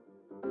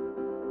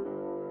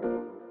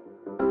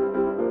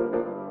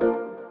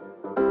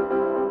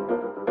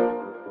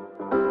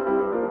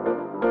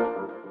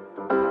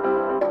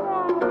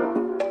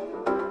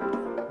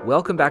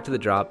welcome back to The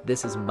Drop.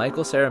 This is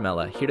Michael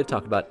Saramella, here to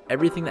talk about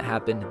everything that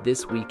happened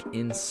this week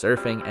in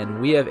surfing,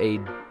 and we have a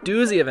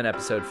doozy of an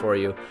episode for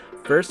you.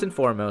 First and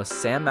foremost,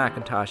 Sam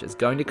McIntosh is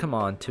going to come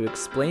on to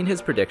explain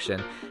his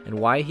prediction and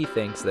why he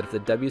thinks that if the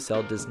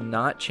WSL does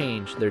not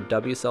change their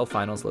WSL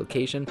Finals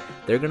location,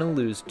 they're going to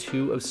lose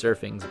two of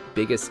surfing's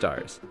biggest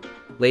stars.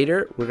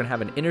 Later, we're going to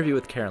have an interview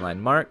with Caroline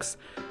Marks.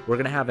 We're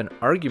going to have an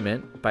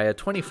argument by a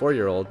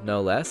 24-year-old,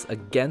 no less,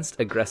 against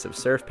aggressive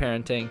surf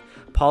parenting.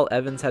 Paul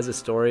Evans has a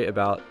story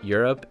about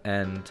Europe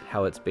and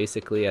how it's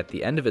basically at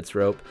the end of its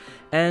rope.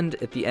 And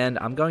at the end,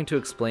 I'm going to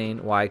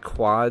explain why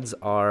quads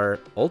are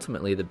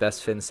ultimately the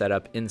best fin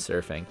setup in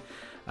surfing.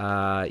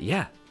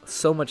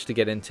 So much to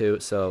get into,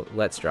 so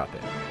let's drop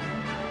it.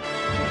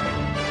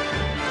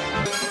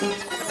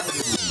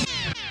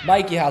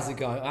 Mikey, how's it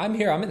going? I'm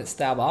here. I'm in the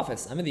Stab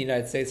office. I'm in the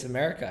United States of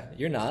America.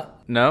 You're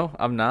not. No,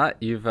 I'm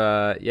not. You've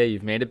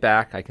made it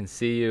back. I can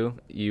see you.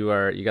 You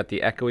got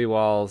the echoey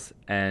walls,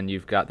 and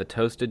you've got the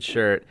toasted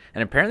shirt,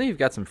 and apparently you've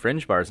got some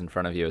fringe bars in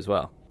front of you as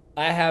well.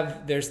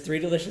 There's 3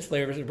 delicious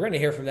flavors. We're going to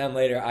hear from them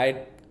later.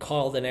 I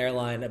called an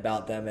airline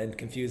about them and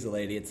confused the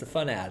lady. It's a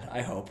fun ad,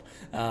 I hope.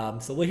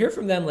 So we'll hear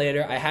from them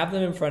later. I have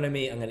them in front of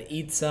me. I'm going to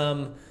eat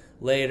some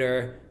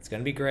later. It's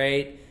going to be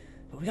great.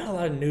 But we got a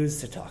lot of news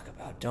to talk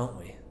about, don't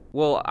we?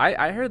 Well,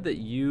 I heard that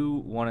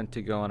you wanted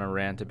to go on a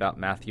rant about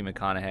Matthew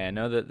McConaughey. I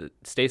know that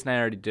Stace and I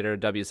already did our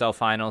WSL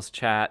Finals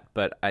chat,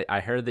 but I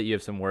heard that you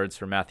have some words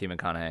for Matthew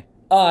McConaughey.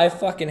 Oh, I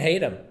fucking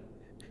hate him.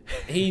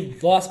 He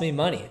lost me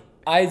money.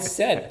 I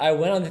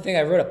went on the thing,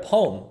 I wrote a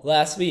poem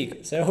last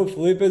week. Said, oh,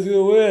 Felipe's going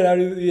to win, how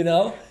do you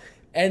know?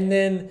 And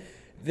then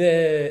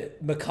the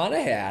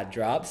McConaughey ad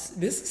drops.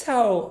 This is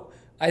how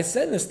I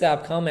said in the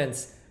Stab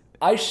comments,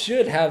 I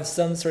should have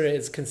some sort of,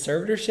 it's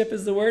conservatorship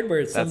is the word,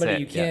 where it's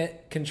somebody you can't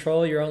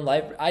control your own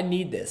life. I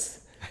need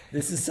this.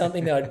 This is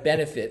something that would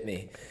benefit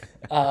me.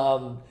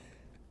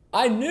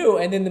 I knew,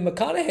 and then the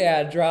McConaughey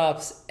ad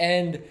drops,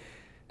 and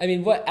I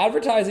mean, what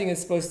advertising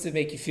is supposed to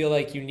make you feel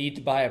like you need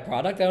to buy a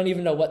product. I don't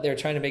even know what they're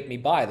trying to make me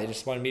buy. They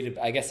just wanted me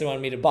to, I guess they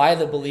wanted me to buy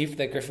the belief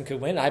that Griffin could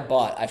win.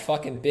 I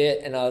fucking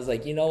bit, and I was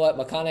like, you know what?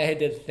 McConaughey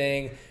did a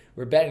thing.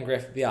 We're betting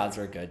Griffin. The odds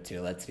were good too.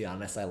 Let's be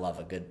honest. I love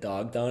a good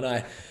dog, don't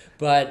I?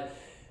 But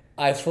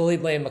I fully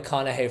blame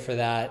McConaughey for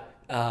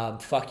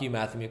that. Fuck you,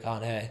 Matthew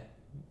McConaughey.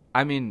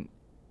 I mean,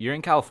 you're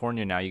in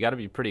California now. You got to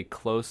be pretty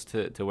close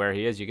to where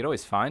he is. You could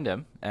always find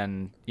him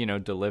and,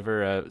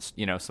 deliver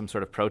some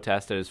sort of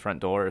protest at his front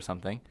door or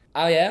something.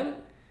 I am.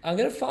 I'm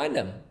going to find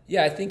him.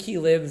 Yeah, I think he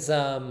lives,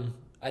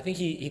 I think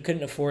he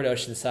couldn't afford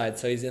Oceanside,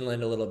 so he's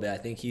inland a little bit. I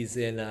think he's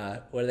in,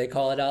 what do they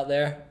call it out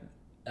there?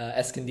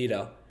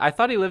 Escondido. I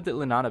thought he lived at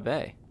Lunada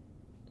Bay.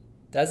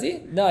 Does he?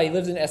 No, he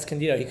lives in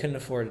Escondido. He couldn't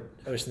afford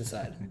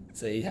Oceanside,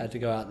 so he had to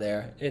go out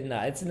there.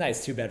 It's a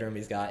nice 2-bedroom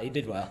he's got. He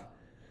did well.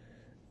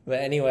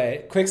 But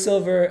anyway,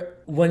 Quicksilver,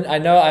 I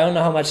don't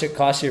know how much it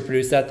costs you to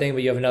produce that thing,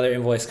 but you have another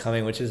invoice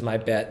coming, which is my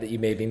bet that you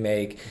made me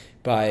make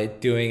by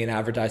doing an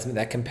advertisement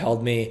that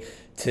compelled me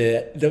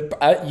to,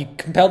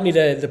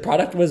 the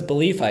product was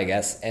belief, I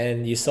guess,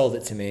 and you sold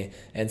it to me.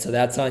 And so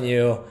that's on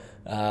you.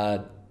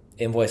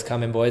 Invoice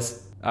coming,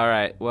 boys. All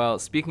right. Well,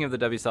 speaking of the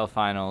WSL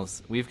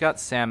Finals, we've got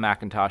Sam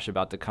McIntosh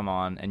about to come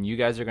on, and you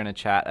guys are going to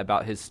chat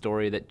about his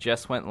story that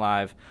just went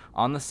live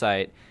on the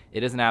site.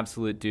 It is an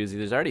absolute doozy.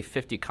 There's already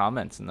 50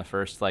 comments in the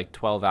first,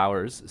 12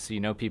 hours,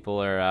 so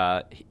people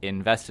are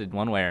invested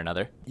one way or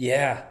another.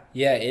 Yeah,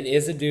 it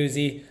is a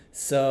doozy.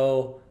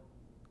 So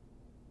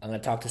I'm going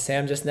to talk to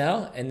Sam just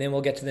now, and then we'll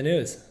get to the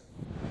news.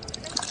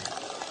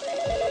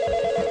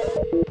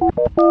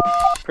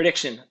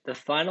 Prediction. The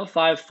Final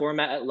 5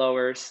 format at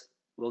lowers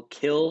will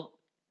kill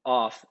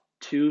off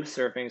 2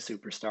 surfing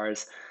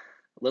superstars.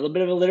 A little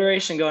bit of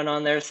alliteration going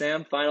on there,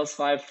 Sam. Finals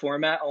 5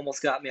 format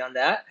almost got me on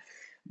that.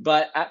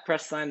 But at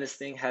press time, this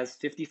thing has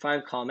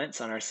 55 comments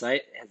on our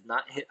site. It has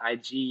not hit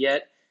IG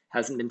yet.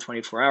 Hasn't been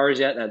 24 hours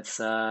yet. That's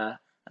a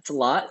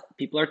lot.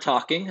 People are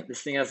talking.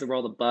 This thing has the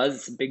world of buzz.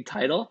 It's a big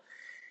title.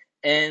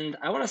 And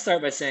I want to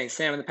start by saying,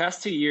 Sam, in the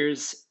past 2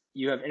 years,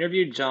 you have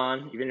interviewed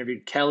John, you've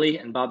interviewed Kelly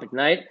and Bob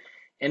McKnight,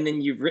 and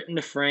then you've written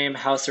to frame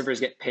how surfers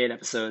get paid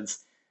episodes.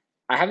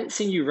 I haven't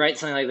seen you write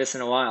something like this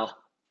in a while.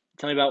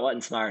 Tell me about what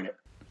inspired it.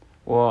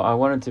 Well, I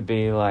wanted to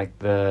be like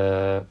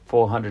the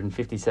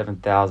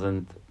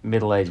 457,000th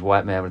middle-aged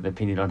white man with an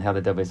opinion on how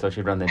the WSL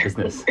should run their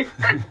business.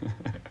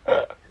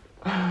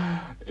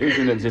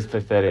 Isn't it just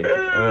pathetic?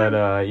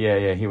 But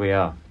here we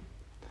are.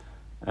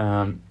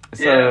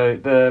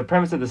 The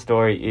premise of the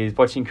story is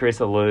watching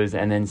Carissa lose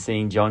and then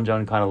seeing John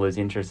kind of lose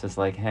interest. It's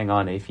like, hang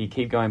on, if you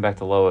keep going back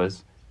to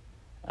lowers,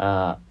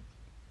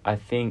 I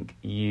think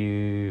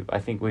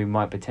we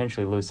might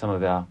potentially lose some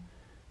of our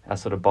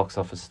sort of box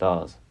office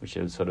stars, which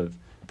are sort of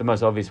the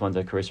most obvious ones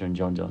are Carissa and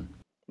John.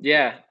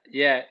 Yeah,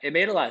 it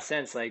made a lot of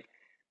sense.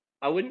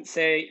 I wouldn't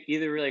say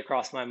either really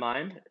crossed my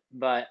mind,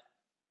 but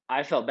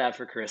I felt bad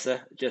for Carissa.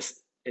 Just,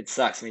 it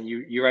sucks. I mean,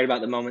 you write about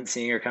the moment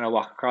seeing her kind of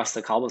walk across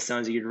the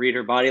cobblestones. You could read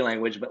her body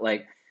language, but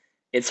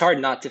it's hard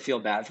not to feel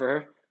bad for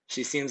her.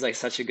 She seems like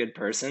such a good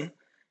person,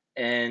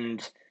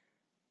 and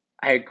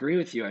I agree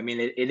with you. I mean,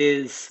 it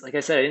is, like I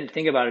said, I didn't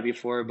think about it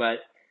before, but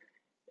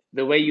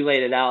the way you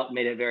laid it out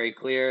made it very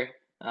clear.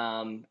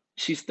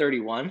 She's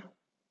 31.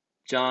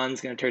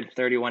 John's going to turn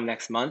 31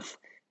 next month.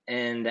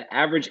 And the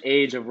average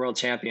age of world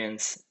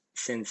champions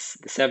since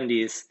the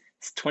 70s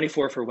is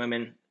 24 for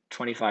women,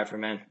 25 for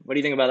men. What do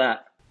you think about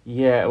that?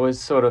 Yeah, it was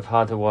sort of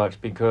hard to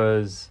watch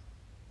because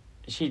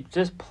she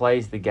just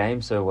plays the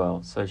game so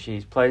well. So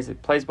she plays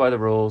by the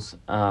rules.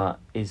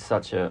 Is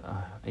such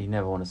a you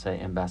never want to say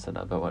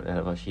ambassador, but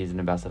whatever. She's an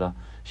ambassador.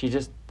 She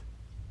just,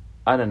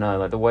 I don't know,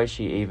 like the way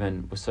she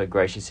even was so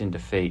gracious in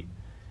defeat.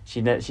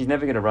 She's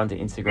never going to run to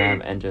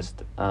Instagram and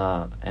just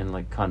and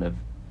like kind of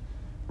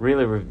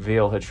really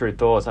reveal her true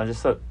thoughts. I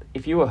just thought,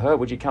 if you were her,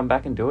 would you come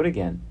back and do it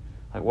again?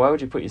 Like, why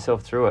would you put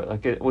yourself through it?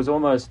 Like, it was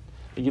almost,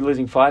 you're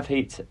losing 5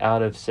 heats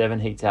out of 7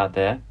 heats out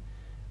there.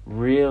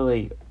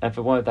 Really, and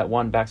for that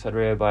one backside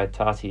rail by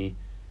Tati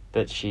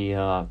that she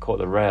caught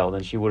the rail,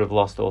 then she would have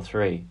lost all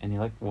 3. And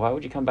you're like, why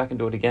would you come back and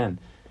do it again?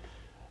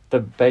 The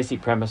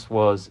basic premise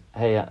was,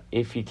 hey,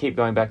 if you keep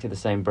going back to the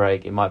same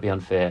break, it might be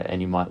unfair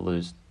and you might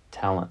lose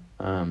talent.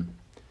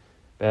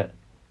 But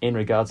in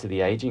regards to the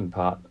aging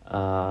part,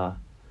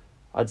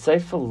 I'd say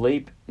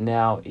Philippe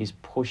now is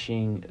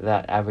pushing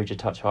that average a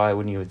touch higher,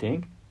 wouldn't you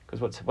think?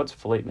 Because what's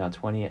Philippe now,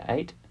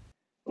 28?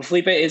 Well,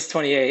 Felipe is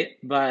 28,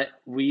 but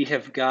we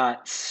have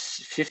got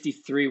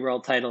 53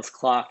 world titles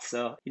clocked,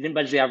 so he didn't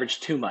budge the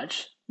average too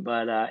much.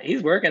 But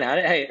he's working at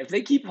it. Hey, if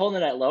they keep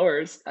holding it at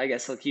lowers, I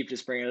guess he'll keep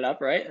just bringing it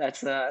up, right?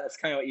 That's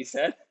kind of what you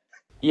said.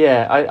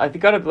 Yeah, I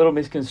got a little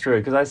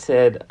misconstrued because I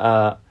said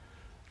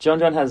John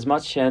has as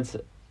much chance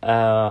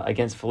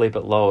against Philippe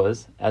at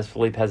lowers as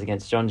Philippe has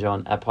against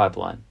John at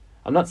pipeline.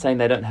 I'm not saying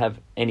they don't have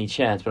any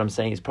chance, but I'm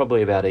saying it's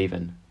probably about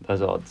even,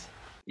 those odds.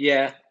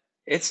 Yeah,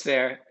 it's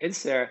fair.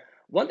 It's fair.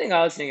 One thing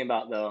I was thinking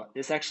about, though,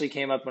 this actually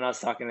came up when I was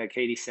talking to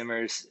Katie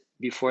Simmers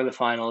before the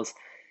finals.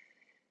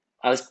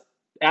 I was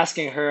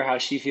asking her how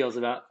she feels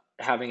about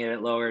having it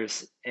at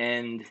lowers,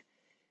 and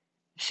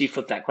she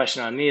flipped that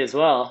question on me as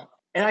well.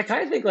 And I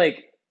kind of think,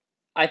 like,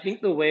 I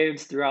think the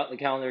waves throughout the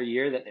calendar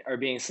year that are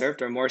being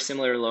surfed are more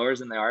similar to lowers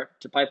than they are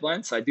to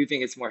pipeline. So I do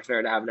think it's more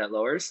fair to have it at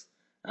lowers.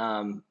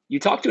 You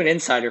talked to an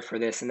insider for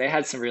this, and they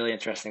had some really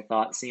interesting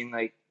thoughts,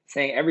 saying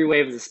every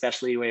wave is a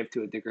specialty wave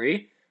to a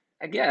degree.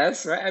 I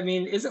guess, right? I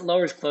mean, isn't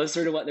lowers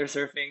closer to what they're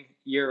surfing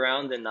year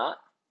round than not?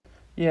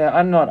 Yeah,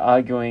 I'm not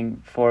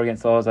arguing for or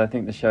against lowers. I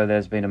think the show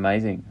there's been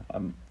amazing.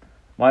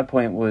 My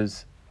point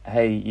was,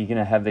 hey, you're going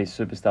to have these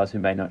superstars who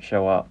may not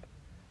show up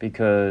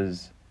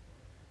because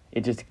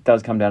it just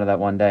does come down to that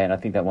one day, and I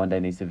think that one day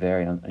needs to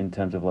vary in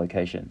terms of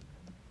location.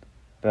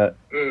 But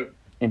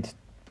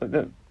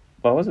the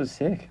lowers are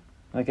sick.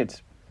 Like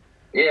it's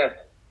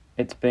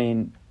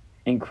been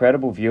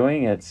incredible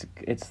viewing. It's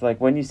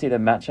like when you see the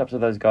matchups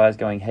of those guys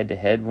going head to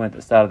head when at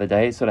the start of the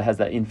day, it sort of has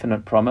that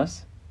infinite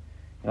promise.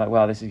 You're like,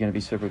 wow, this is going to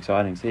be super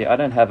exciting. So yeah, I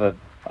don't have a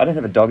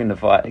dog in the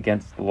fight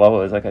against the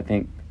lowers. Like I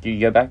think you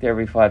go back there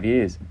every 5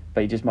 years,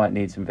 but you just might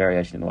need some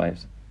variation in the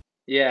waves.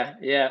 Yeah,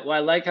 yeah. Well, I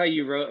like how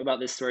you wrote about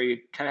this story. You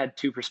kind of had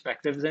 2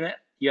 perspectives in it.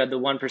 You had the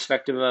one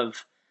perspective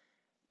of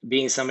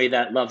being somebody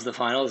that loves the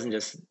finals and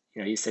just,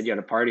 you said you had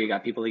a party, you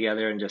got people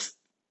together and just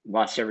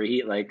watched every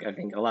heat like I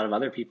think a lot of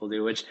other people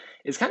do, which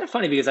is kind of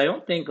funny because I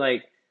don't think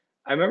I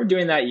remember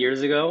doing that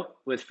years ago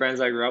with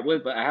friends I grew up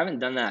with, but I haven't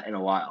done that in a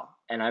while.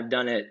 And I've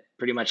done it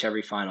pretty much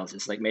every finals.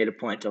 It's made a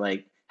point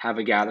to have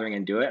a gathering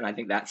and do it. And I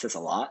think that says a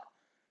lot.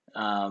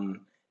 And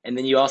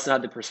then you also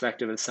had the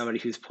perspective of somebody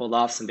who's pulled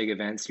off some big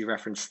events. You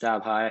referenced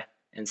Stab High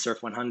and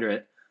Surf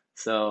 100.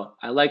 So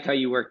I like how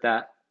you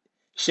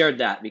shared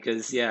that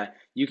because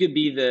you could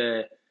be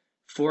the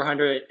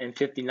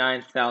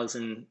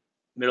 459,000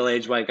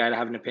 middle-aged white guy to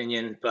have an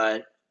opinion,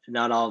 but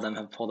not all of them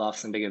have pulled off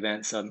some big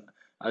events. So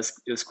it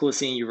was cool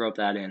seeing you rope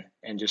that in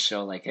and just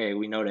show hey,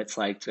 we know what it's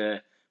like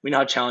we know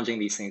how challenging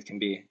these things can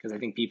be because I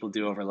think people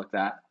do overlook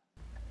that.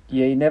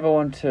 Yeah, you never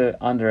want to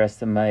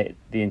underestimate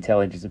the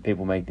intelligence of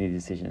people making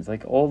these decisions.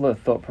 Like all the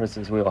thought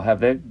process we all have,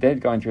 they're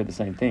going through the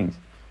same things.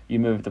 You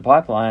move the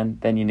pipeline,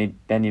 then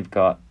you've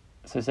got,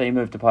 so say you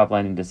move to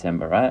pipeline in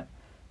December, right?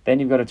 Then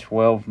you've got a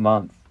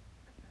 12-month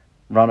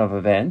run of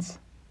events.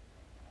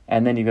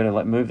 And then you've got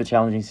to move the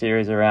challenging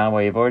series around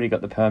where you've already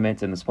got the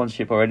permits and the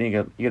sponsorship already.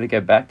 You got to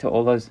go back to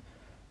all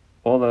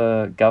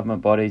the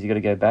government bodies. You got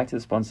to go back to the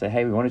sponsor. Say,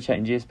 hey, we want to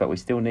change this, but we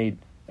still need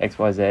X,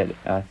 Y, Z.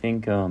 I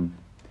think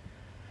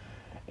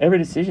every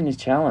decision is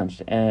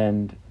challenged,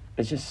 and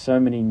there's just so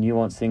many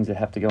nuanced things that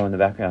have to go in the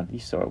background. You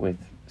saw it with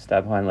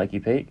Stab High and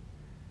Lakey Peak,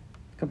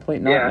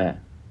 complete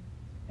nightmare.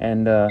 Yeah.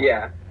 And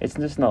it's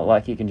just not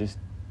like you can just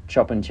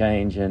chop and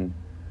change. And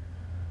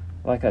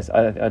like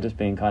I've just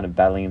been kind of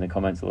battling in the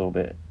comments a little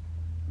bit.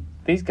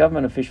 These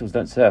government officials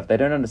don't surf. They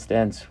don't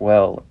understand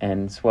swell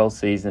and swell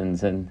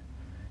seasons and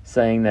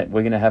saying that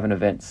we're going to have an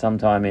event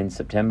sometime in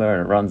September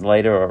and it runs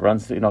later or it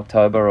runs in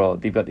October or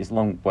they've got this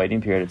long waiting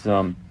period. It's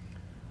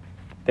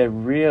they're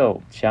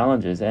real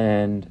challenges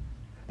and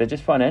they're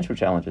just financial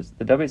challenges.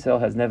 The WSL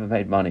has never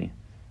made money.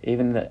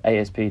 Even the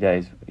ASP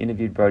days,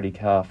 interviewed Brody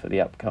Carr for the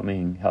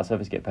upcoming How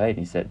Surfers Get Paid, and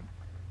he said,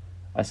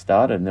 I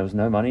started and there was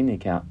no money in the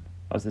account.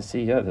 I was the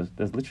CEO.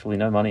 There's literally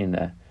no money in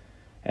there,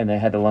 and they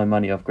had to loan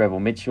money off Greville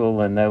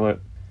Mitchell, and they were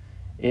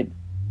it.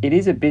 It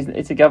is a business.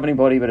 It's a governing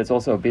body, but it's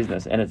also a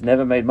business, and it's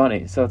never made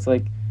money. So it's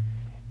like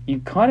you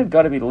kind of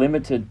got to be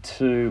limited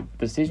to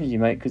decisions you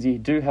make because you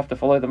do have to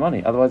follow the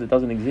money. Otherwise, it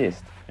doesn't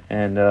exist.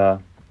 And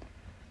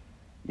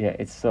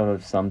it's sort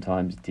of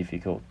sometimes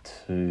difficult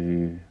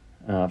to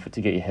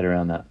get your head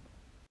around that.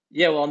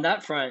 Yeah, well, on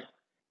that front,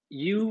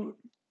 the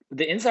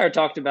insider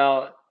talked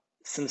about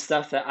some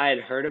stuff that I had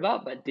heard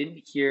about, but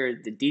didn't hear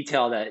the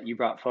detail that you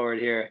brought forward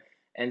here.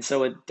 And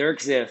so with Dirk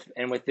Ziff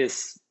and with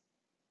this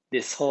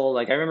whole,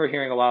 like, I remember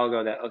hearing a while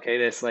ago that, okay,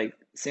 this like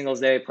singles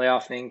day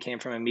playoff thing came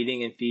from a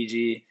meeting in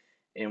Fiji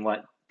in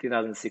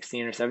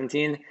 2016 or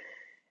 17.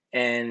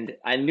 And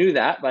I knew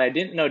that, but I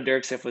didn't know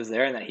Dirk Ziff was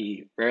there and that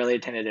he rarely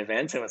attended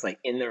events and was like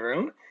in the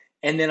room.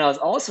 And then I was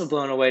also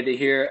blown away to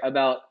hear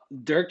about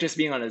Dirk just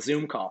being on a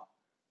Zoom call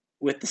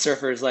with the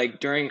surfers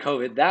like during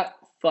COVID. That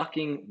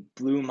fucking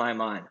blew my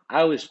mind.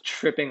 I was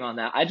tripping on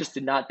that. I just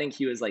did not think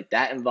he was like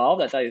that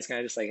involved. I thought he was kind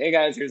of just like, hey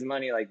guys, here's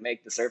money, like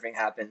make the surfing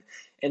happen.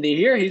 And to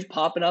hear he's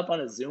popping up on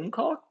a Zoom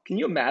call, can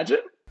you imagine?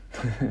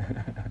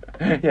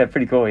 Yeah,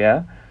 pretty cool,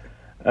 yeah.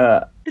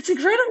 It's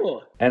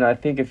incredible. And I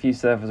think a few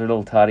surfers are a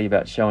little tardy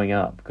about showing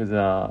up because,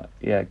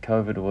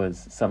 COVID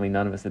was something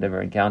none of us had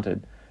ever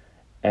encountered.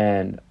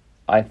 And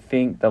I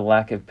think the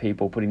lack of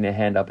people putting their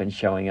hand up and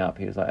showing up,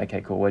 he was like,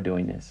 okay, cool, we're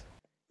doing this.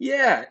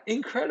 Yeah,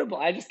 incredible.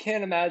 I just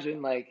can't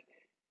imagine,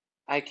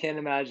 I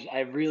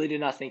really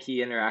did not think he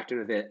interacted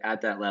with it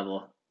at that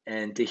level.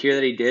 And to hear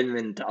that he did, and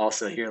then to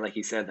also hear, like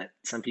he said, that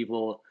some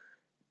people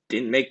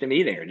didn't make the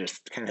meeting or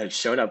just kind of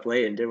showed up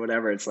late and did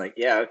whatever, it's like,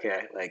 yeah,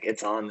 okay, like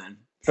it's on then.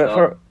 But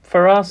So,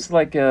 for us,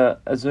 like a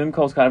Zoom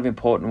call is kind of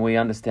important. We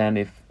understand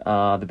if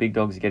the big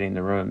dogs are getting in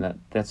the room,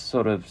 that's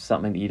sort of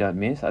something that you don't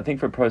miss. I think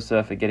for a pro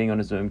surfer, getting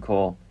on a Zoom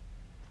call,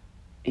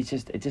 it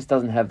just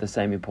doesn't have the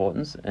same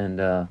importance.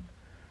 And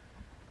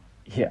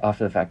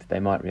after the fact, they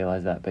might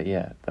realize that. But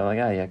yeah, they're like,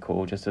 oh yeah,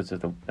 cool. It's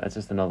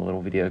just another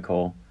little video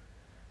call.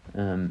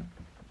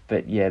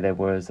 But yeah, there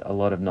was a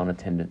lot of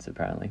non-attendance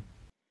apparently.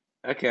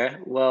 okay,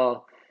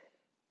 well,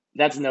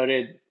 that's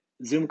noted.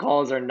 Zoom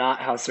calls are not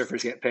how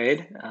surfers get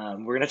paid.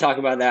 We're going to talk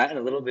about that in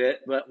a little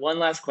bit. But one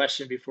last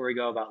question before we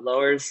go about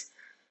lowers.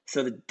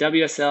 So the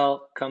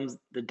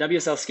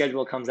WSL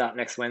schedule comes out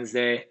next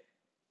Wednesday.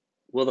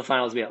 Will the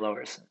finals be at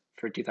lowers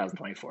for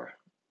 2024?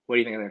 What do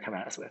you think they're going to come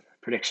at us with?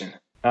 Prediction.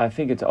 I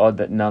think it's odd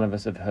that none of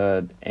us have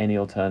heard any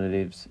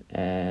alternatives.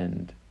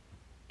 And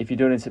if you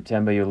do it in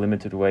September, you're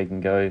limited to where you can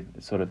go,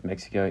 sort of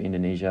Mexico,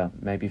 Indonesia,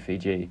 maybe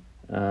Fiji.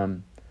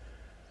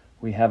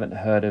 We haven't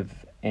heard of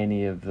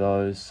any of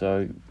those,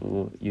 so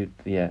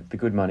the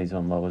good money's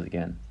on lowers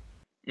again.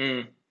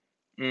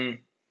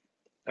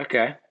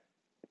 Okay.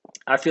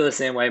 I feel the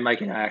same way.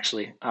 Mike and I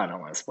don't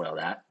want to spoil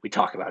that. We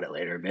talk about it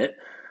later a bit.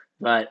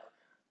 But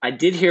I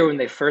did hear when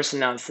they first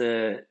announced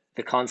the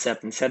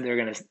concept and said they were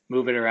going to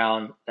move it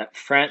around that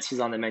France was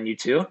on the menu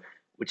too,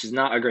 which is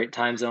not a great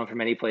time zone for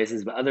many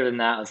places. But other than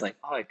that, I was like,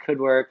 oh, it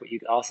could work, but you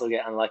could also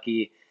get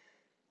unlucky.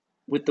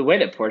 With the way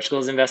that Portugal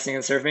is investing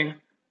in surfing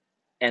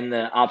and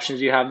the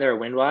options you have there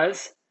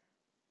wind-wise,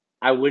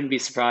 I wouldn't be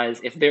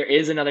surprised if there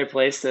is another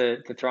place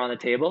to throw on the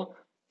table.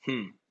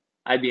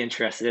 I'd be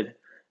interested.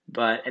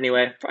 But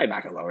anyway, probably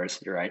back at lowers.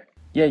 You're right.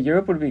 Yeah,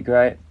 Europe would be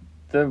great.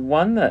 The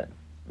one that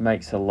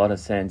makes a lot of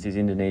sense is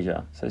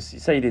Indonesia. So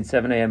say you did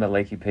 7 a.m. at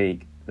Lakey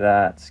Peak.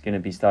 That's going to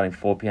be starting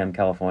 4 p.m.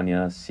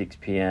 California, 6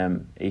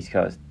 p.m. East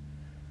Coast.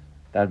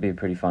 That'd be a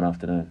pretty fun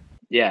afternoon.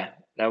 Yeah,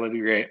 that would be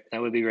great.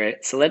 That would be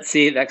great. So let's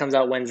see. That comes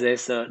out Wednesday.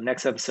 So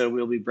next episode,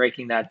 we'll be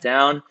breaking that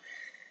down.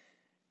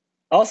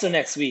 Also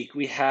next week,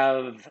 we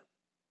have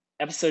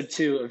episode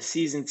 2 of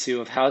season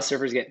 2 of How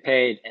Surfers Get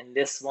Paid. And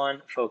this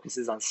one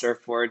focuses on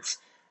surfboards.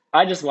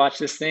 I just watched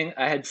this thing.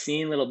 I had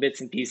seen little bits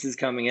and pieces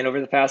coming in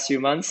over the past few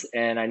months,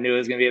 and I knew it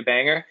was going to be a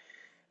banger.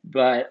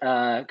 But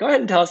go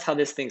ahead and tell us how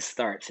this thing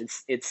starts.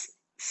 It's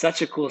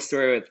such a cool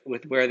story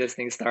with where this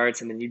thing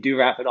starts, and then you do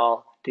wrap it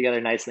all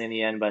together nicely in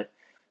the end. But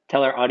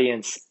tell our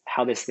audience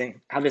how this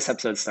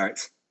episode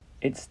starts.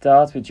 It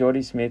starts with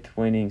Jordy Smith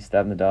winning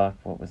Stab in the Dark.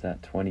 What was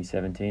that?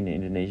 2017 in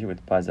Indonesia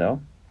with Paisel,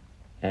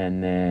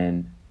 and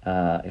then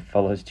it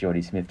follows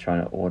Jordy Smith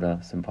trying to order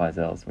some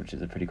Paisels, which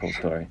is a pretty cool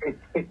story.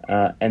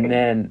 And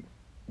then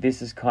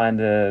this is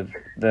kind of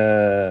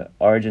the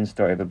origin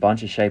story of a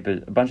bunch of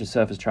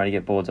surfers trying to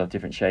get boards off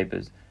different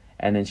shapers,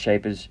 and then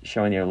shapers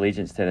showing their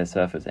allegiance to their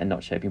surfers and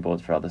not shaping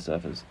boards for other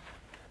surfers.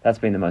 That's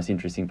been the most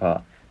interesting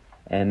part.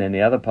 And then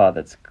the other part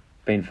that's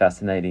been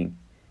fascinating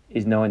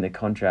is knowing the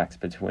contracts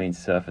between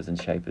surfers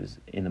and shapers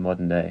in the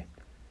modern day.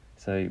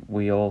 So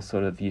we all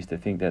sort of used to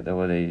think that there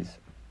were these...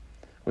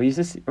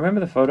 remember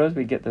the photos?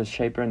 We'd get the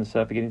shaper and the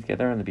surfer getting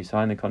together and they'd be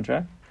signing the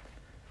contract?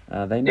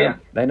 They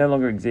no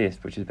longer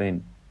exist, which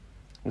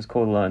was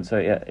cool to learn. So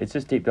yeah, it's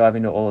just deep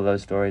diving into all of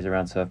those stories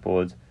around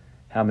surfboards,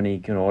 how many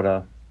you can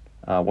order,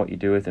 what you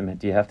do with them,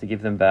 do you have to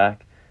give them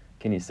back,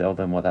 can you sell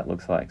them, what that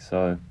looks like.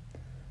 So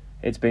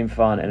it's been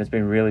fun, and it's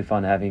been really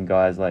fun having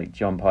guys like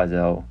John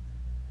Paisel,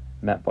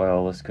 Matt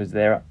Biolis, because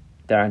they're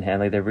Darren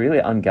Hanley, they're really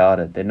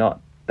unguarded. They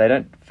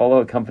don't follow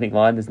a company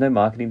line. There's no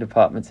marketing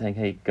department saying,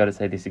 hey, you got to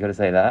say this, you got to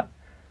say that.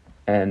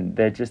 And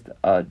they're just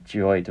a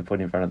joy to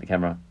put in front of the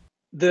camera.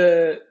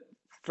 The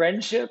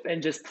friendship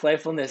and just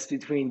playfulness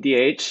between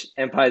DH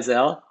and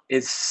Paizel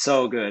is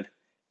so good.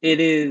 It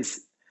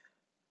is.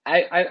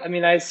 I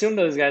mean, I assume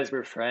those guys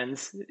were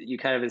friends. You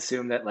kind of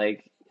assume that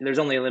like there's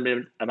only a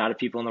limited amount of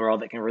people in the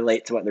world that can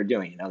relate to what they're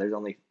doing. You know, there's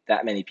only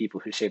that many people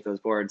who shape those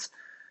boards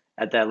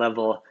at that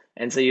level,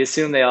 and so you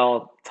assume they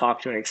all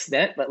talk to an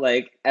extent. But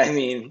like, I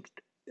mean,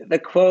 the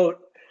quote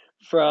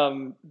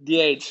from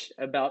DH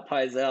about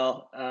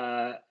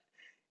Paizel,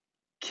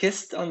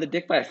 "Kissed on the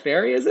dick by a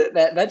fairy," is it?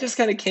 That just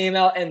kind of came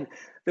out, and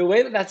the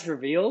way that that's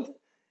revealed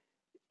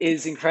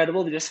is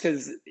incredible. Just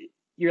because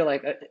you're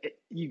like,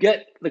 you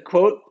get the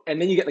quote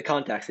and then you get the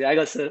context. Yeah, I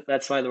guess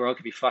that's why the world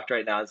could be fucked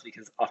right now, is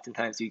because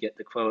oftentimes you get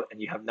the quote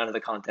and you have none of the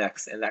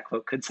context, and that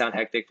quote could sound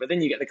hectic, but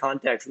then you get the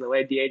context, and the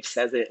way DH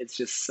says it, it's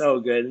just so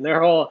good. And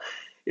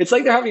it's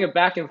like they're having a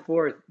back and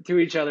forth to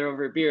each other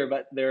over a beer,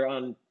 but they're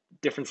on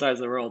different sides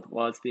of the world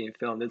while it's being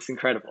filmed. It's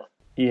incredible.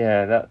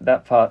 Yeah,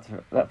 that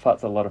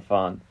part's a lot of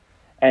fun.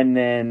 And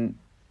then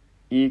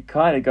you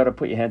kind of got to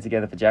put your hands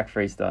together for Jack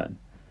Freestone.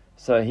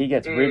 So he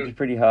gets ribbed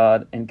pretty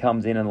hard and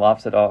comes in and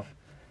laughs it off.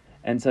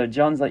 And so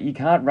John's like, you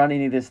can't run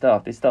any of this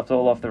stuff. This stuff's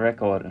all off the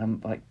record. And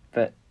I'm like,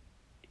 but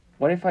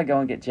what if I go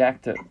and get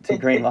Jack to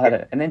green light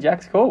it? And then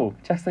Jack's cool.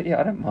 Jack's like, yeah,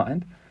 I don't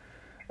mind.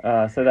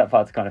 So that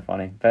part's kind of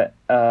funny. But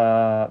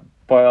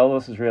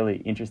Boiolos was really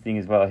interesting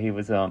as well.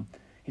 He's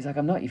like,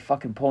 I'm not your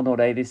fucking Paul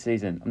Norday this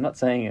season. I'm not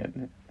saying it.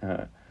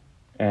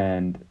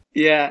 And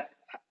yeah,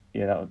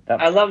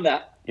 I love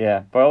that.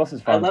 Yeah, Boiolos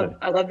is fun too.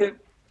 I love it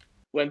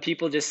when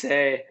people just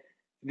say,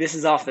 this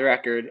is off the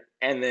record,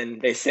 and then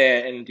they say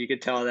it, and you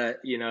could tell that,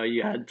 you know,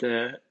 you had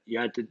to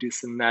do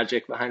some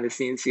magic behind the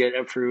scenes to get it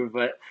approved.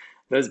 But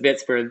those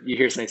bits where you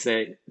hear somebody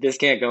say, this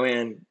can't go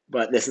in,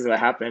 but this is what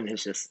happened,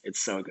 it's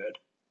so good.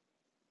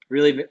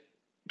 Really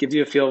gives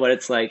you a feel what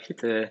it's like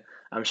to,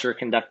 I'm sure,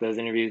 conduct those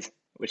interviews,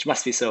 which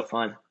must be so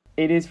fun.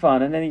 It is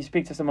fun. And then you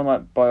speak to someone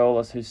like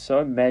Boiolos, who's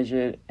so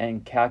measured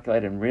and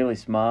calculated and really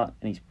smart,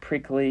 and he's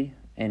prickly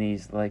and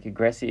he's like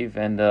aggressive,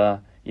 and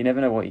you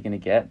never know what you're going to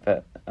get.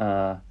 But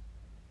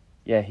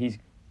yeah, he's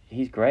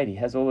great. He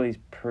has all these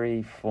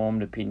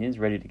pre-formed opinions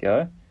ready to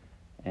go,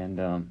 and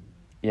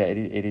yeah,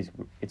 it's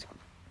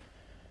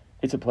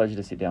a pleasure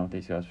to sit down with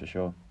these guys for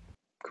sure.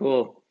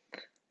 Cool.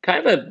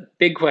 Kind of a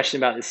big question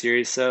about this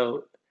series.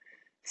 So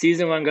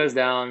season 1 goes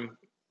down,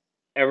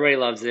 everybody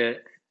loves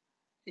it.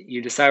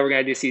 You decide we're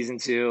going to do season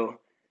 2.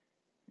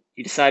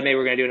 You decide maybe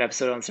we're going to do an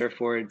episode on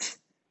surfboards.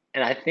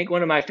 And I think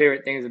one of my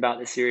favorite things about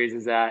this series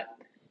is that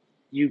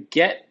you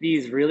get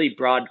these really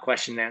broad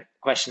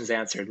questions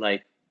answered,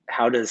 like,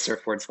 how does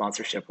surfboard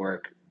sponsorship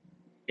work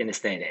in this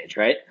day and age,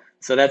 right?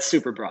 So that's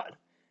super broad.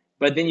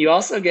 But then you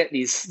also get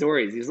these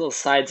stories, these little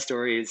side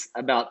stories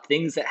about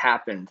things that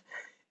happened.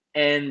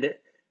 And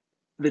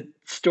the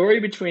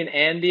story between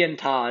Andy and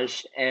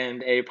Taj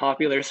and a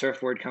popular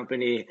surfboard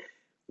company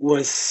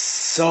was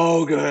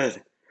so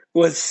good.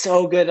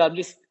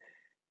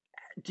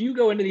 Do you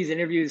go into these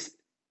interviews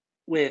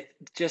with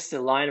just a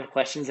line of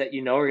questions that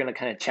you know are going to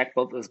kind of check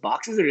both those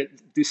boxes, or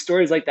do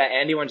stories like that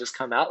Andy one just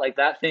come out? Like,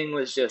 that thing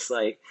was just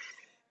like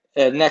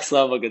a next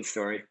level good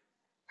story.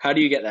 How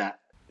do you get that?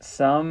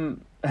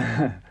 Some,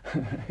 yeah,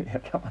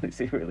 come on, it's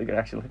really good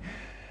actually.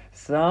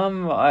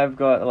 Some I've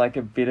got like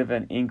a bit of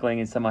an inkling,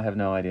 and some I have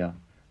no idea.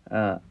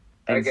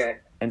 Okay.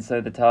 And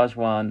so the Taj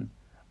one,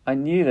 I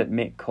knew that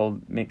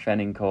Mick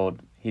Fanning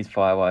called his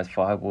Firewise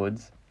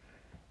Firewoods,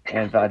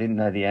 but I didn't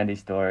know the Andy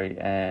story.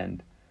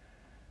 And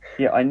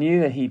yeah, I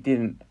knew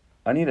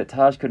that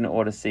Taj couldn't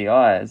order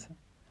CIs,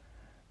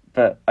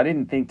 but I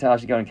didn't think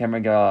Taj would go on camera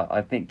and go, oh,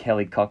 I think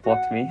Kelly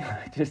cockblocked me.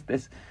 Just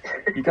this,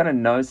 you kind of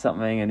know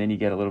something, and then you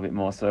get a little bit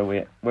more. So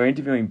we're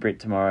interviewing Britt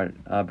tomorrow,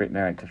 Britt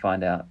Merrick, to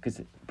find out,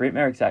 because Britt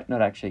Merrick's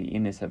not actually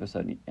in this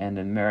episode, and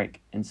then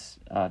Merrick and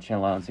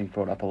Channel Islands being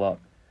brought up a lot.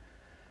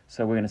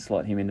 So we're going to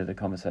slot him into the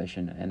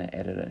conversation and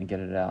edit it and get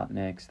it out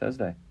next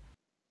Thursday.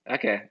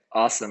 Okay,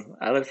 awesome.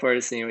 I look forward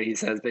to seeing what he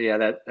says. But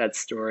yeah, that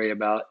story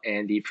about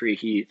Andy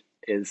preheat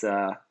is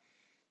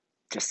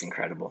just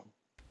incredible.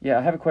 Yeah,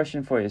 I have a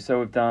question for you. So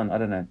we've done, I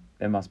don't know,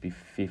 there must be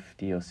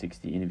 50 or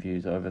 60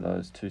 interviews over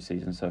those 2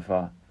 seasons so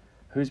far.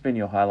 Who's been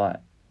your highlight?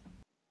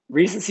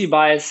 Recency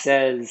bias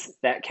says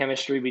that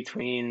chemistry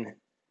between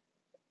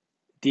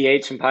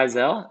DH and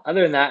Paizel.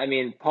 Other than that, I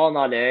mean, Paul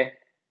Naudet,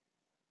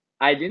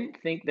 I didn't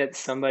think that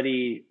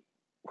somebody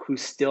who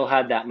still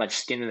had that much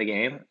skin in the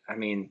game, I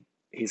mean,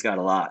 he's got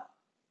a lot.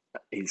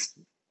 He's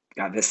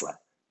got Visla.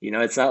 You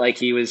know, it's not like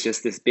he was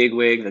just this big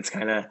wig that's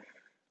kind of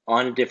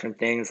on different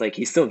things. Like,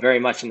 he's still very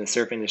much in the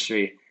surf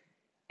industry.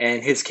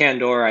 And his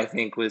candor, I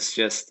think, was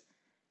just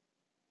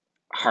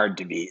hard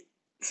to beat.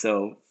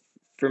 So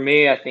for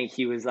me, I think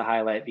he was the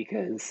highlight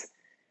because,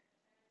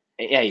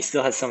 yeah, he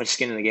still has so much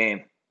skin in the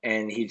game.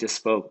 And he just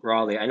spoke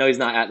rawly. I know he's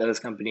not at those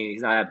companies.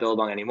 He's not at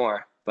Billabong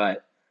anymore.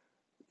 But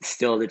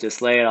still, to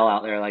just lay it all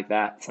out there like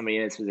that, somebody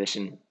in his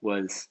position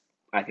was,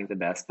 I think, the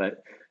best.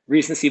 But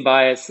recency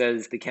bias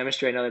says the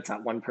chemistry. I know that's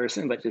not one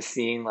person, but just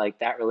seeing like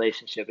that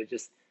relationship, it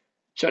just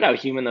showed how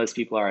human those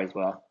people are as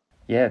well.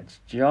 Yeah,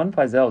 John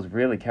Fazel's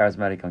really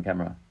charismatic on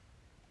camera.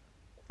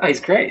 Oh,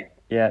 he's great.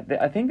 Yeah,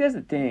 I think there's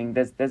a thing,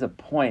 there's a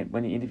point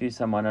when you interview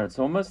someone, and it's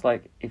almost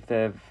like if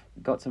they've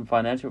got some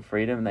financial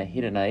freedom and they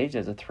hit an age,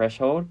 there's a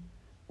threshold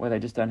where they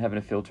just don't have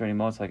a filter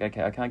anymore. It's like,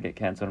 okay, I can't get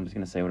cancelled, I'm just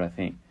going to say what I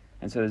think.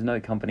 And so there's no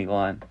company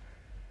line.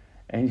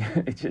 And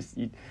it's just,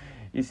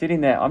 you're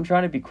sitting there, I'm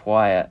trying to be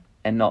quiet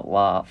and not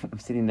laugh. I'm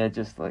sitting there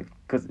just like,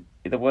 because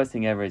the worst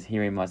thing ever is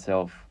hearing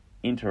myself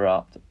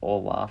interrupt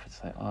or laugh.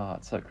 It's like, oh,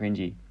 it's so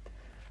cringy.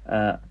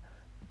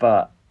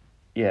 But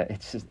yeah,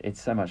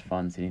 it's so much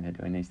fun sitting there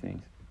doing these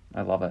things.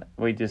 I love it.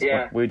 We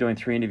were doing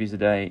 3 interviews a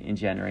day in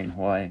January in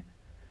Hawaii,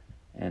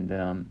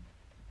 and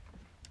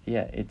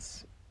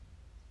it's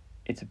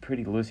a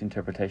pretty loose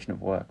interpretation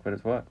of work, but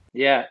it's work.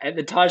 Yeah, and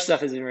the Taj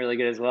stuff has been really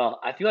good as well.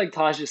 I feel like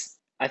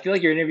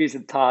your interviews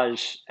with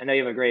Taj, I know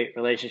you have a great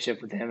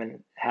relationship with him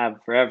and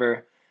have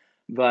forever,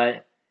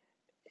 but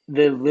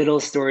the little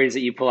stories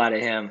that you pull out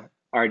of him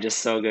are just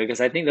so good, because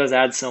I think those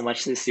add so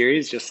much to the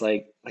series. Just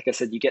like I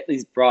said, you get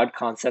these broad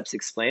concepts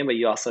explained, but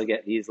you also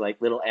get these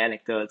like little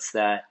anecdotes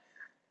that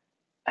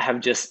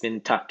have just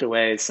been tucked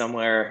away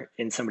somewhere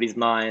in somebody's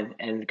mind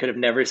and could have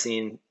never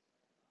seen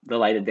the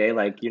light of day.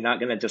 Like, you're not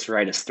going to just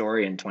write a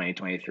story in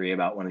 2023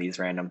 about one of these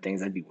random things.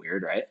 That'd be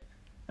weird, right?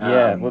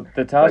 Yeah, well,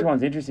 the Taj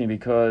one's interesting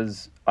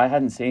because I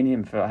haven't seen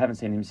him since I haven't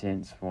seen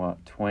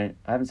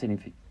him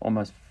for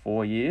almost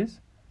 4 years,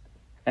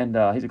 and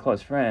he's a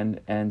close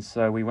friend, and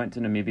so we went to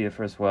Namibia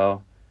for a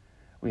swell.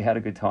 We had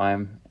a good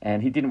time,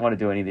 and he didn't want to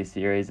do any of these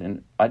series,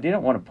 and I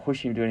didn't want to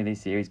push him to do any of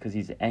these series because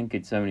he's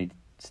anchored so many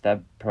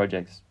stab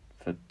projects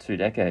for 2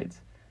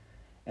 decades,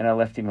 and I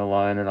left him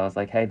alone, and I was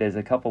like, hey, there's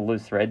a couple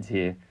loose threads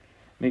here.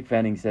 Mick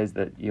Fanning says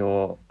that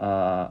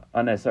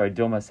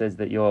Dilma says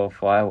that your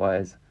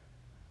firewires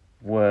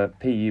were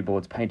PU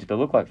boards painted to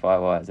look like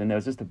firewires, and there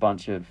was just a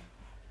bunch of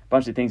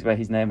things where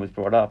his name was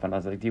brought up, and I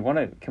was like,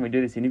 can we do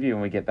this interview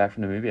when we get back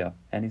from Namibia?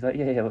 And he's like,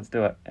 yeah, let's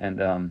do it.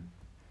 And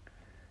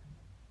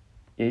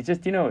he's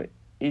just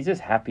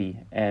happy,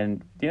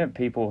 and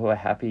people who are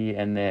happy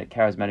and they're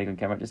charismatic on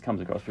camera, it just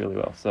comes across really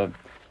well. So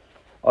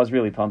I was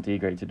really pumped he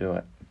agreed to do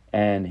it,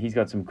 and he's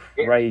got some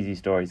crazy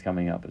stories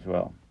coming up as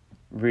well.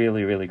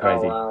 Really, really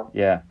crazy. Oh, wow.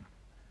 Yeah,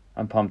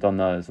 I'm pumped on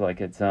those. Like,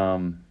 it's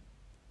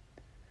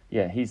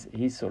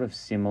he's sort of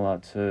similar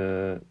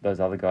to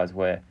those other guys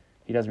where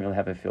he doesn't really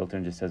have a filter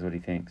and just says what he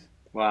thinks.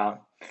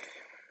 Wow.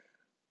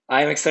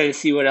 I'm excited to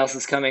see what else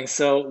is coming.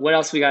 So what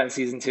else we got in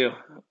season 2?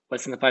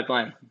 What's in the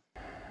pipeline?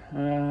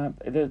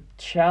 The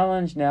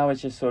challenge now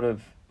is just sort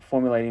of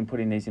formulating,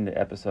 putting these into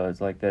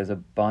episodes. Like, there's a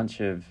bunch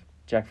of...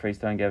 Jack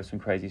Freestone gave us some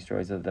crazy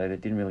stories the other day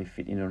that didn't really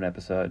fit into an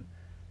episode.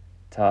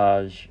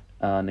 Taj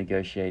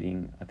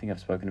negotiating, I think I've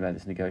spoken about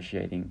this,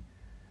 negotiating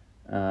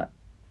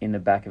in the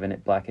back of a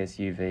black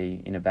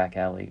SUV in a back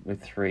alley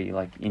with 3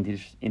 like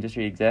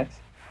industry execs.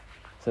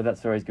 So that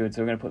story's good.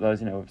 So we're going to put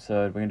those in an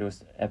episode. We're going to do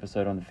an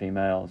episode on the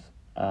females.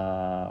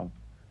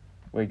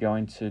 We're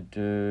going to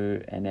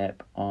do an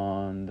ep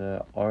on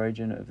the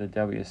origin of the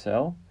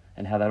WSL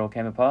and how that all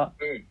came about,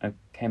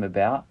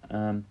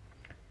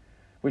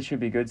 which should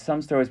be good.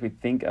 Some stories we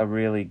think are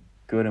really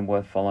good and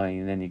worth following,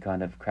 and then you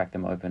kind of crack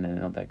them open and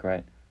they're not that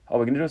great. Oh,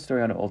 we're going to do a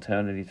story on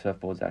alternative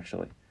surfboards,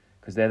 actually,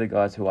 because they're the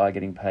guys who are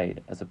getting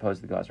paid as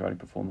opposed to the guys riding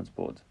performance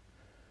boards.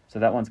 So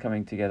that one's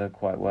coming together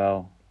quite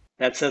well.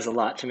 That says a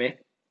lot to me.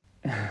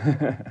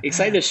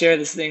 Excited to share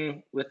this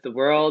thing with the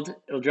world.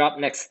 It'll drop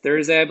next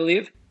Thursday, I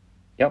believe.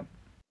 Yep.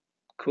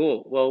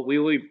 Cool. Well, we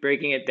will be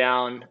breaking it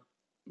down,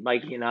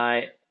 Mikey and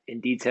I, in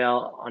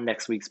detail on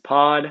next week's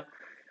pod.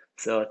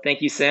 So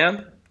thank you,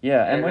 Sam.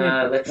 Yeah, and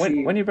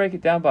when you break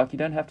it down, Buck, you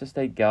don't have to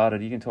stay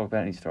guarded. You can talk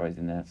about any stories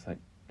in there. It's like,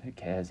 who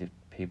cares if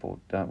people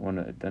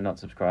they're not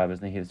subscribers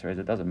and they hear the stories?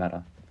 It doesn't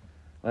matter.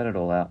 Let it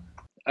all out.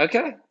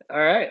 Okay. All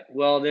right.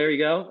 Well, there you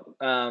go.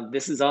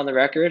 This is on the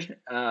record.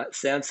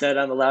 Sam said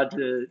I'm allowed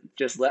to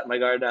just let my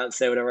guard down and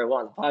say whatever I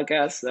want on the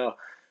podcast. So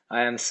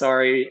I am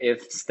sorry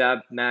if Stab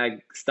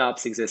Mag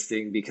stops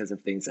existing because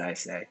of things that I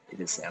say. It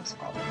is Sam's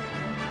fault.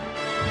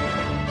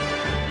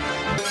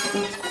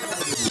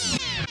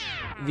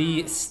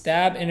 The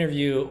Stab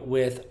interview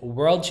with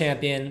world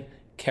champion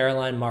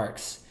Caroline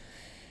Marks.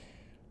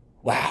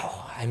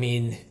 Wow. I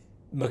mean,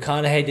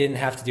 McConaughey didn't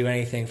have to do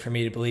anything for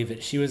me to believe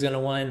that she was going to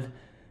win.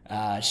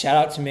 Shout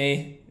out to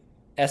me.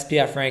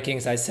 SPF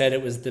rankings, I said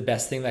it was the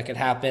best thing that could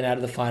happen out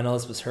of the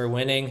finals was her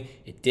winning.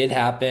 It did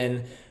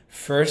happen.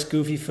 First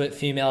Goofy Foot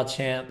female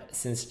champ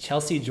since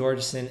Chelsea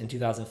Georgeson in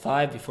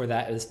 2005. Before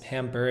that, it was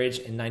Pam Burridge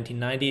in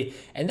 1990.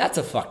 And that's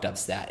a fucked up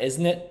stat,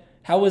 isn't it?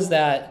 How was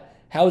that?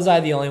 How was I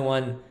the only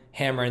one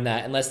hammering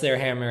that? Unless they were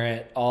hammering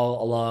it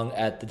all along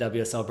at the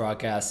WSL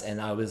broadcast and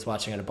I was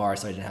watching at a bar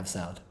so I didn't have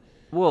sound.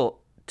 Well,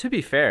 to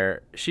be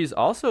fair, she's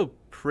also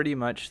pretty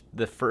much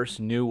the first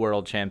new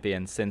world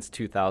champion since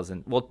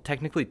 2000. Well,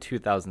 technically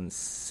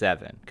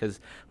 2007, because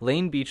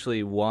Lane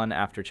Beachley won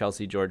after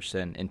Chelsea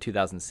Georgeson in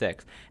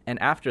 2006. And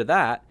after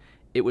that,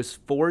 it was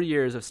 4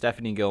 years of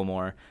Stephanie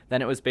Gilmore.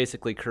 Then it was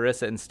basically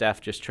Carissa and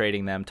Steph just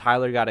trading them.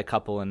 Tyler got a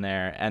couple in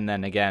there. And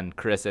then again,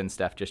 Carissa and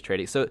Steph just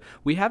trading. So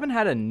we haven't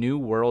had a new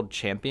world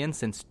champion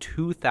since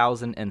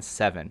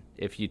 2007.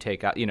 If you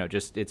take out,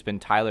 just it's been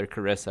Tyler,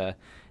 Carissa,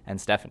 and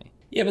Stephanie.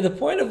 Yeah, but the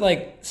point of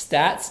like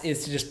stats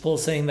is to just pull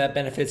something that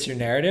benefits your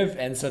narrative.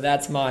 And so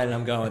that's mine. And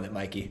I'm going with it,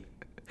 Mikey.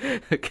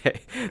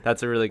 Okay,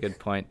 that's a really good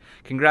point.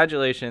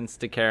 Congratulations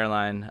to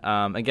Caroline.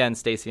 Again,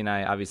 Stacey and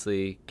I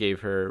obviously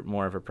gave her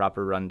more of a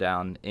proper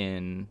rundown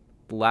in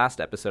the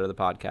last episode of the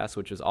podcast,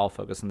 which was all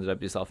focused on the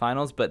WSL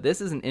finals. But this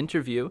is an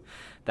interview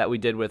that we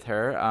did with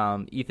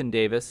her. Ethan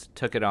Davis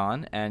took it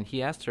on, and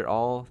he asked her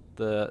all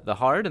the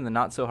hard and the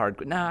not so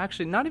hard. No,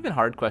 actually, not even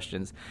hard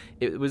questions.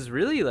 It was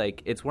really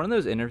like, it's one of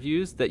those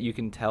interviews that you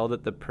can tell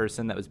that the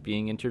person that was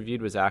being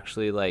interviewed was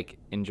actually like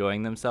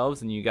enjoying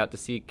themselves, and you got to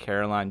see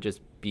Caroline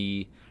just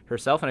be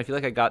herself, and I feel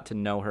like I got to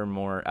know her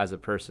more as a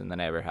person than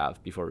I ever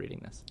have before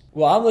reading this.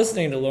 Well, I'm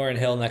listening to Lauryn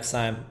Hill next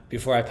time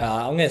before I pal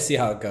out. I'm going to see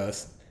how it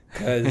goes,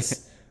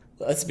 because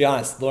let's be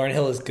honest, Lauryn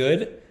Hill is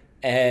good,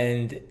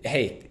 and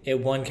hey, it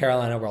won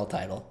Carolina world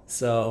title,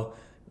 so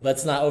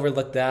let's not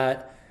overlook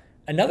that.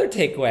 Another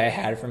takeaway I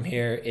had from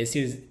here is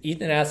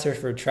Ethan asked her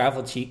for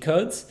travel cheat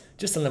codes,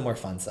 just on the more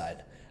fun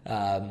side.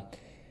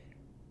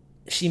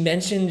 She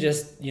mentioned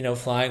just,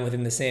 flying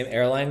within the same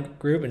airline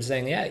group and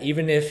saying, yeah,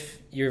 even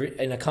if you're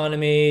in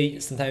economy,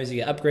 sometimes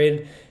you get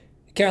upgraded.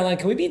 Caroline,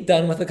 can we be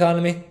done with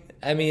economy?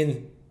 I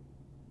mean,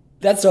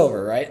 that's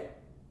over, right?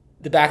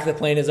 The back of the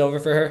plane is over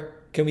for her.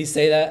 Can we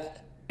say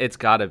that? It's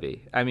gotta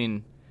be. I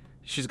mean,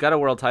 she's got a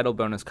world title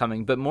bonus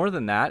coming, but more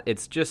than that,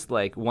 it's just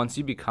like once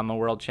you become a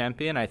world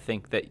champion, I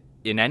think that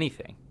in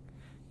anything,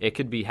 it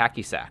could be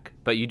hacky sack,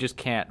 but you just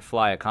can't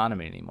fly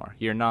economy anymore.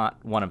 You're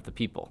not one of the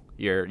people.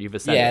 You've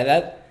ascended.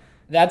 Yeah,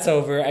 that's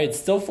over. I'd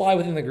still fly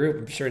within the group.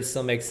 I'm sure it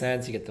still makes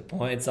sense. You get the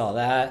points, all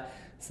that.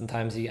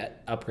 Sometimes you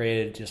get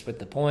upgraded just with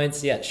the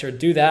points. Yeah, sure,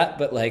 do that.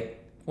 But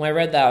like when I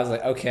read that, I was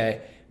like,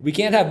 okay, we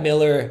can't have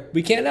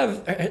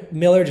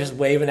Miller just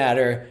waving at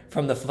her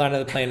from the front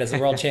of the plane as the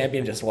world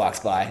champion just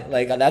walks by.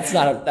 Like that's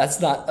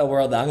not a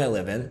world that I'm gonna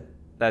live in.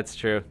 That's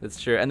true.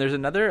 And there's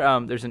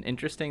there's an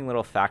interesting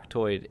little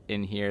factoid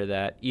in here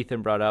that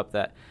Ethan brought up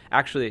that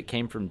actually it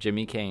came from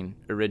Jimmy Kane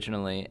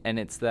originally, and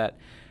it's that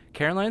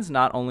Caroline's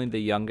not only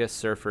the youngest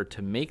surfer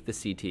to make the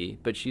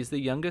CT, but she's the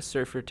youngest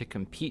surfer to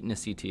compete in a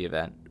CT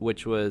event,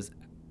 which was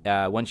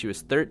when she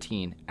was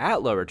 13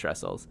 at Lower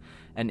Trestles.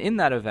 And in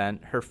that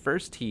event, her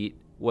first heat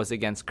was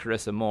against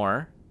Carissa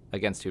Moore,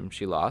 against whom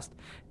she lost.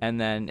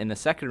 And then in the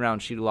second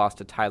round, she lost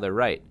to Tyler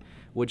Wright,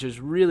 which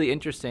is really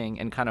interesting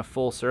and kind of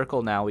full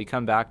circle now. We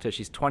come back to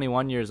she's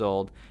 21 years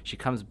old. She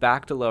comes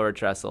back to Lower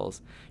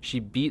Trestles. She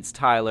beats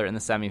Tyler in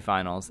the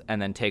semifinals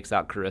and then takes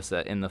out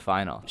Carissa in the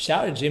final.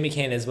 Shout out to Jimmy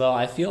Kane as well.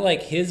 I feel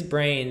like his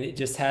brain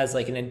just has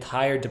like an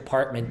entire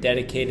department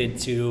dedicated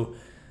to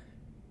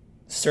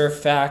surf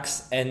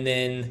facts and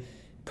then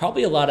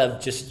probably a lot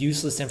of just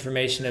useless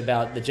information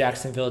about the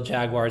Jacksonville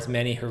Jaguars'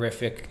 many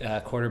horrific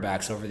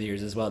quarterbacks over the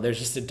years as well. There's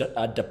just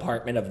a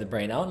department of the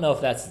brain. I don't know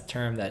if that's the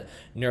term that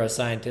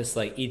neuroscientists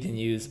like Ethan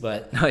use,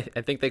 but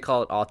I think they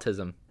call it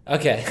autism.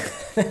 Okay.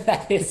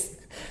 That is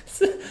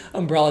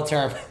umbrella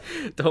term.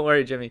 Don't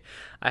worry, Jimmy.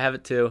 I have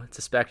it too. It's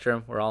a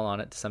spectrum. We're all on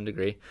it to some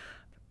degree.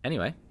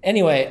 Anyway,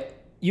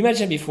 you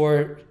mentioned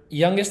before,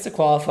 youngest to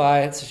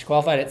qualify. So she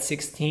qualified at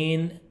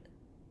 16.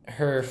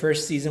 Her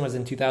first season was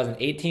in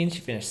 2018. She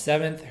finished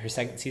 7th. Her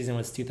second season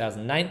was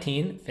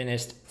 2019.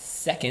 Finished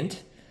 2nd.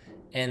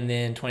 And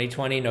then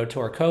 2020, no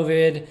tour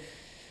COVID.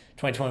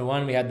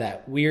 2021, we had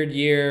that weird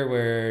year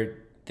where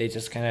they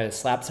just kind of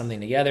slapped something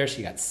together.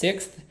 She got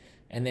 6th.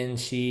 And then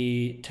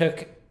she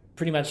took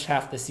pretty much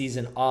half the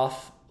season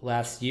off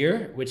last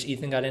year, which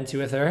Ethan got into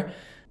with her.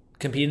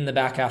 Competed in the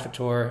back half of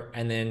tour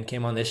and then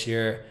came on this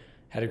year.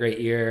 Had a great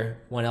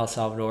year. Won El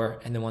Salvador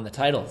and then won the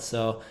title.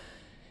 So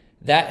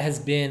that has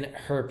been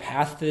her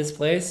path to this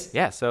place.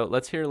 Yeah, so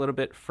let's hear a little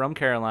bit from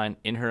Caroline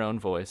in her own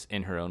voice,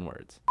 in her own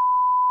words.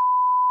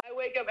 I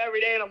wake up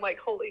every day and I'm like,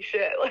 holy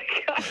shit.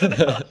 Like, I don't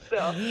know.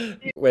 So,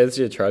 where's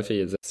your trophy?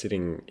 Is it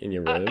sitting in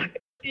your room?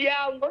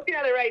 Yeah, I'm looking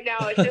at it right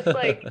now. It's just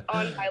like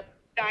on my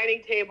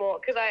dining table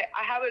because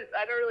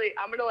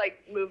I'm gonna like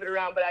move it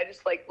around, but I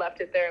just like left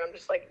it there and I'm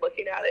just like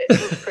looking at it.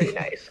 It was pretty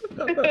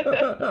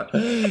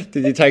nice.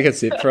 Did you take a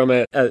sip from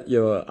it at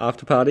your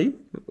after party?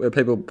 Were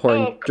people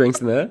pouring drinks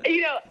in there?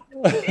 Yeah,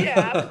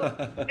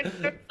 absolutely. It's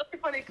a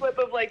funny clip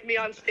of like me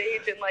on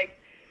stage and like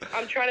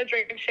I'm trying to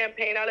drink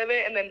champagne out of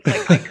it and then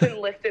like I couldn't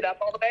lift it up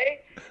all the way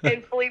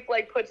and Philippe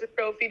like puts the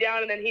trophy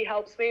down and then he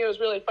helps me. It was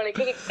really funny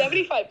because it's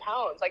 75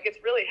 pounds. Like it's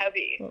really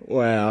heavy.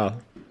 Wow.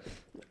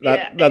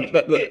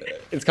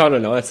 It's kind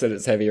of nice that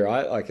it's heavy,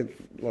 right?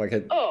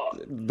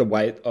 The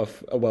weight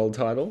of a world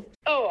title.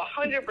 Oh,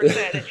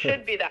 100%. It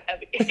should be that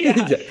heavy.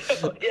 Yeah. Yeah.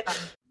 So, yeah.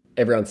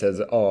 Everyone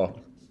says,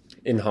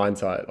 in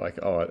hindsight,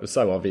 it was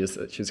so obvious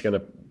that she's going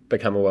to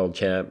become a world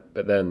champ,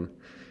 but then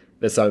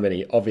there's so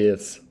many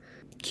obvious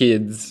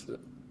kids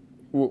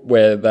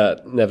where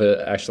that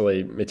never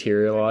actually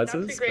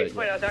materializes. That's a great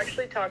point. I was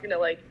actually talking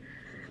to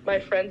my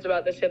friends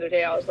about this the other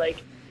day. I was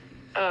like,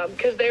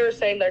 because they were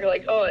saying they're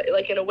like, oh,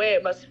 like in a way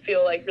it must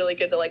feel like really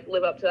good to like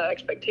live up to that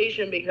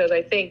expectation, because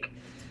I think,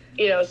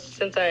 you know,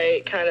 since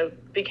I kind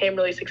of became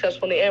really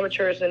successful in the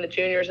amateurs and the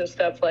juniors and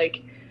stuff,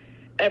 like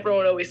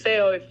everyone always say,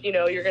 oh, if you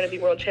know you're going to be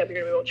world champ, you're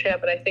going to be world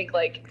champ. And I think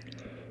like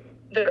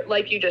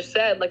you just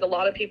said, like a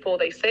lot of people,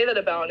 they say that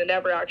about and it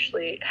never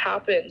actually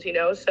happens, you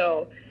know.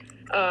 So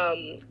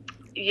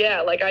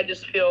yeah, like I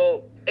just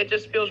feel it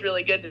just feels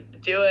really good to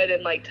do it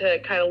and like to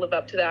kind of live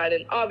up to that.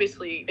 And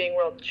obviously being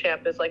world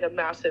champ is like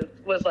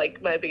was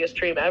like my biggest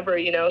dream ever,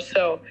 you know.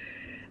 So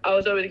I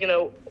was always going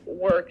to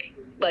work,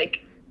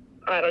 like,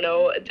 I don't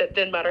know, it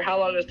didn't matter how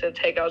long it was going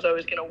to take, I was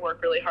always going to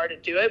work really hard to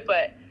do it.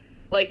 But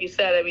like you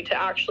said, I mean, to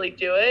actually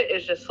do it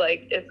is just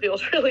like, it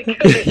feels really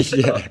good.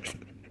 So,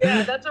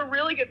 yeah, that's a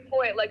really good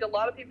point. Like a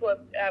lot of people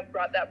have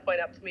brought that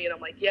point up to me, and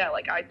I'm like, yeah,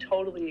 like I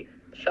totally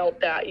felt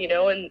that, you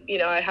know. And, you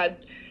know, I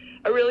had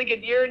a really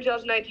good year in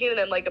 2019, and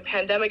then like a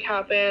pandemic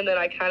happened, and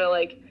I kind of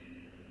like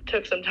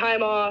took some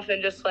time off,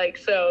 and just like,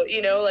 so,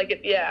 you know,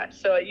 like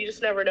so you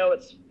just never know.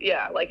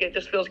 Like it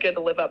just feels good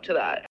to live up to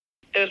that.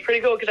 It was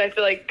pretty cool because I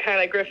feel like kind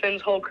of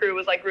Griffin's whole crew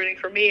was like rooting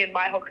for me, and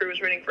my whole crew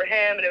was rooting for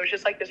him, and it was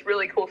just like this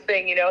really cool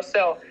thing, you know.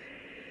 So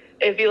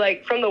if you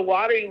like from the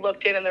water, you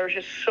looked in and there was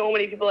just so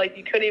many people, like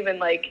you couldn't even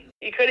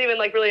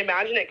really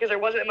imagine it because there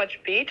wasn't much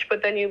beach.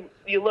 But then you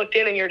looked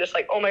in and you're just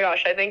like, oh my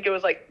gosh, I think it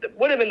was like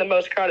would have been the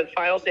most crowded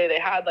finals day they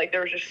had. Like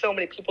there was just so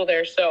many people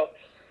there. So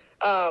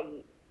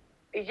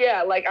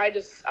yeah, like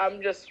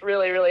I'm just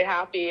really, really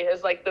happy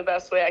is like the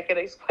best way I could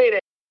explain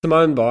it.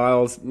 Simone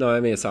Biles,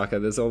 Naomi Osaka,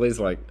 there's all these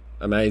like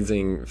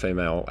amazing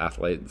female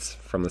athletes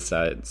from the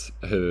States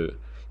who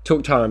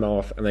took time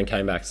off and then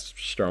came back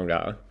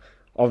stronger.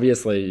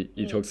 Obviously,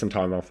 you took some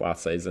time off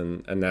last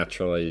season, and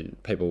naturally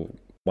people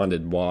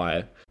wondered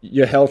why.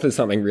 Your health is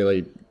something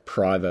really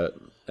private,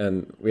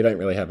 and we don't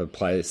really have a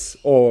place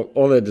or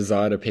the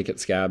desire to pick at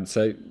scab.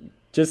 So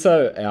just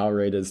so our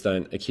readers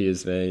don't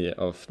accuse me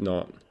of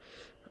not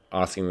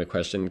asking the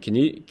question, can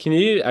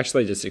you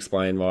actually just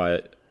explain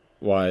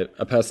why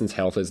a person's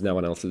health is no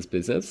one else's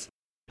business?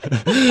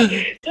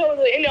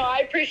 Totally. No,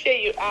 I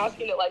appreciate you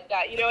asking it like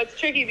that. You know, it's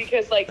tricky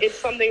because like it's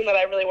something that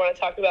I really want to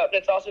talk about, but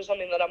it's also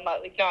something that I'm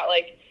not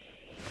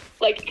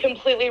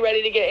completely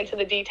ready to get into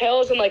the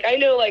details. And like I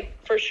know like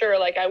for sure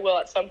like I will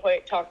at some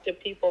point talk to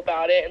people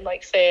about it and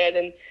like say it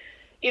and,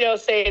 you know,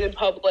 say it in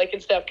public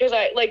and stuff, because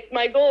I like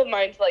my goal of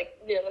mine to like,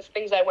 you know, the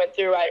things I went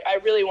through, I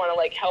really want to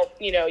like help,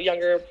 you know,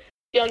 younger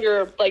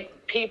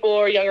like people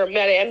or younger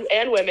men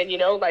and women, you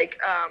know, like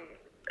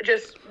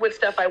just with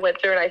stuff I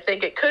went through. And I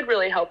think it could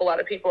really help a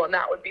lot of people, and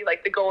that would be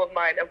like the goal of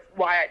mine of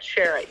why I'd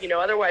share it, you know.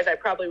 Otherwise I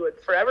probably would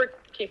forever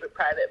keep it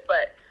private.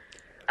 But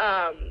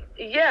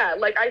yeah,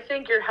 like I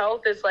think your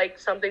health is like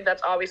something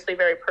that's obviously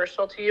very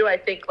personal to you. I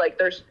think like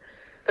there's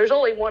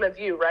only one of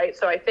you, right?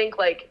 So I think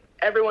like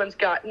everyone's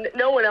got,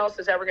 no one else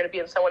is ever going to be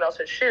in someone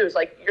else's shoes.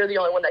 Like you're the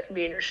only one that can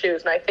be in your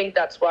shoes. And I think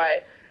that's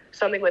why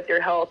something with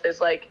your health is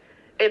like,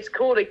 it's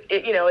cool to,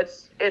 you know,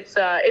 it's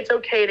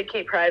okay to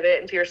keep private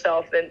and to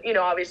yourself. And, you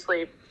know,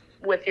 obviously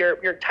with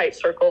your tight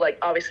circle, like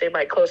obviously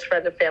my close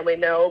friends and family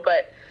know,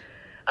 but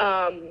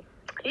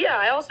yeah,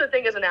 I also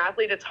think as an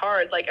athlete, it's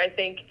hard. Like I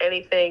think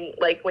anything,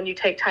 like when you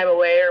take time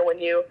away or when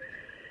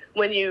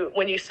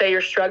you say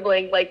you're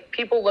struggling, like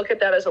people look at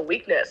that as a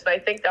weakness. And I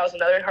think that was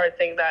another hard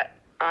thing that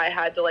I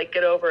had to like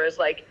get over is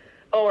like,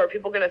 oh, are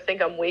people going to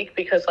think I'm weak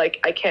because like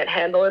I can't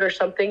handle it or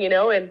something, you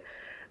know? And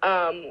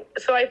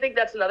so I think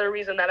that's another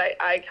reason that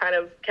I kind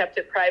of kept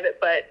it private.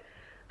 But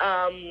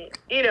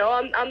you know,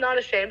 I'm not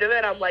ashamed of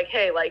it. I'm like,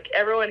 hey, like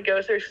everyone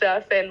goes through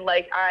stuff, and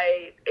like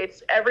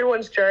it's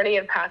everyone's journey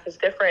and path is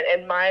different.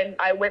 And mine,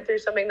 I went through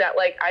something that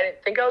like I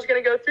didn't think I was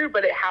going to go through,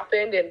 but it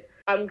happened, and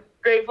I'm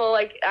grateful.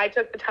 Like I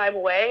took the time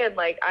away, and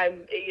like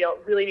I'm, you know,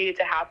 really needed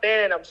to happen,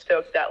 and I'm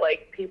stoked that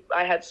like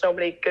I had so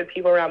many good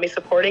people around me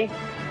supporting.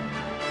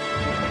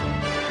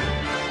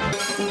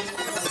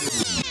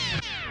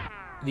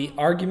 The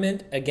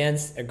argument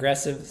against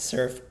aggressive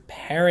surf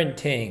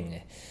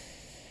parenting.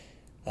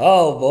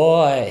 Oh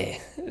boy,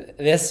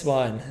 this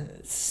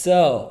one.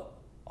 So,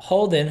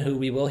 Holden, who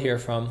we will hear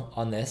from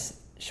on this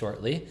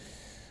shortly,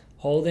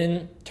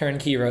 Holden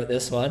Turnkey wrote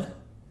this one.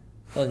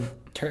 Holden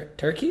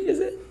Turkey, is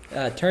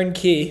it?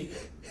 Turnkey.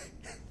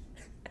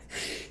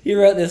 He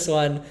wrote this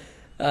one.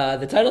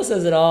 The title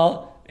says it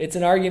all. It's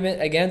an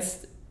argument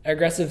against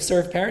aggressive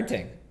surf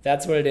parenting.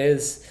 That's what it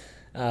is.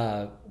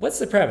 What's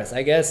the premise?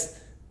 I guess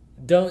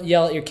don't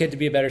yell at your kid to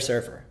be a better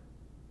surfer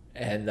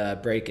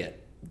and break it.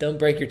 Don't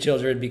break your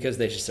children because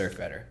they should surf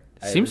better.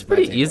 Seems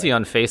pretty easy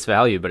on face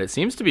value, but it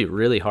seems to be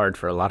really hard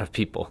for a lot of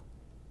people.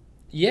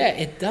 Yeah,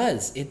 it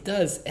does. It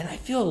does. And I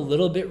feel a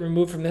little bit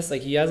removed from this.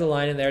 Like he has a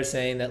line in there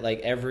saying that like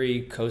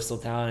every coastal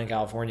town in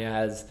California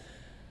has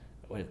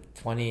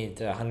 20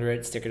 to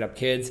 100 stickered up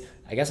kids.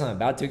 I guess I'm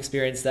about to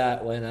experience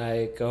that when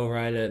I go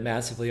ride a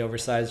massively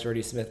oversized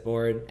Jordy Smith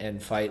board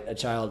and fight a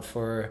child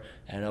for,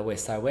 I don't know,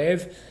 waist-high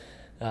wave.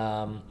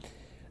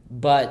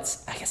 But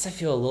I guess I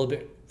feel a little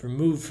bit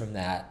removed from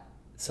that.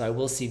 So I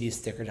will see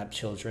these stickered up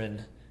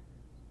children.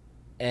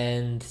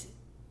 And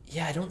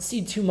yeah, I don't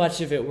see too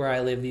much of it where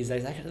I live these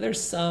days. Actually,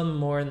 there's some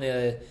more in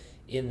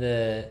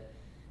the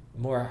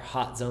more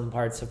hot zone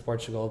parts of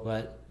Portugal,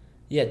 but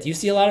yeah, do you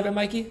see a lot of it,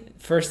 Mikey,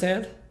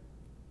 firsthand?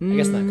 I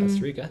guess not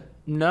Costa Rica.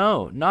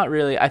 No, not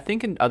really. I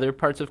think in other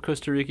parts of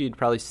Costa Rica, you'd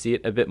probably see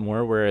it a bit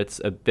more where it's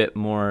a bit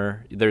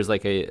more, there's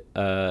like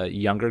a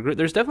younger group.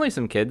 There's definitely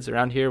some kids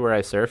around here where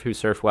I surf who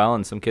surf well,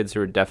 and some kids who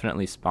are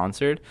definitely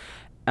sponsored.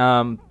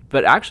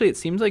 But actually, it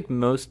seems like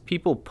most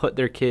people put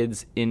their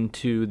kids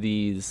into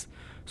these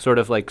sort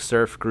of like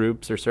surf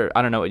groups or surf,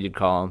 I don't know what you'd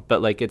call them,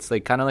 but like it's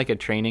like kind of like a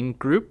training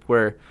group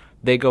where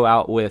they go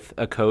out with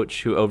a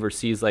coach who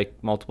oversees like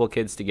multiple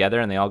kids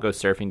together, and they all go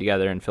surfing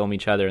together and film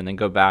each other and then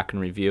go back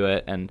and review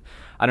it. And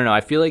I don't know,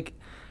 I feel like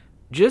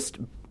just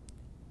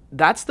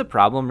that's the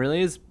problem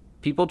really, is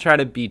people try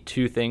to be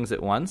two things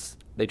at once.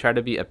 They try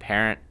to be a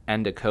parent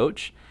and a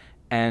coach,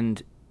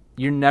 and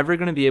you're never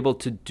going to be able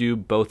to do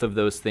both of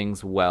those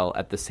things well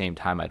at the same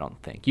time, I don't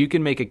think. You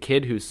can make a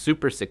kid who's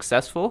super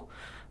successful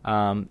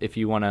if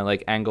you want to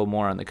like angle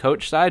more on the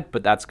coach side,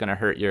 but that's going to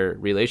hurt your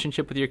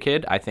relationship with your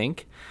kid, I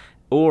think.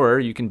 Or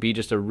you can be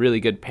just a really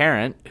good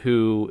parent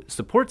who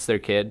supports their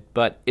kid,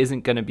 but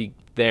isn't going to be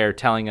there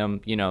telling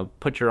them, you know,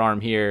 put your arm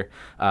here,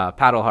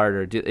 paddle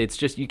harder. It's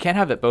just, you can't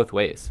have it both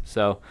ways.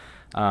 So,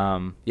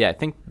 yeah, I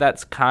think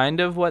that's kind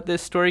of what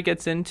this story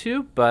gets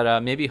into,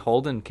 but maybe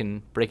Holden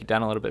can break it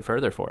down a little bit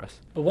further for us.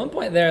 But one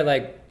point there,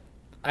 like,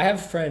 I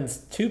have friends,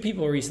 2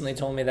 people recently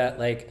told me that,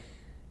 like,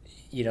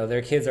 you know,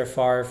 their kids are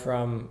far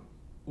from,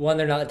 one,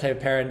 they're not the type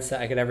of parents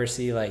that I could ever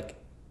see, like,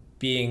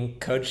 being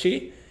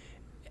coachy,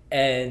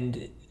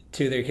 and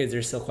 2, their kids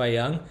are still quite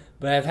young.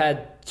 But I've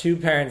had 2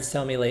 parents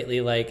tell me lately,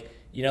 like,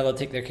 you know, they'll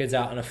take their kids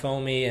out on a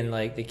foamy and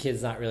like the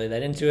kid's not really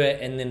that into it.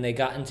 And then they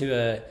got into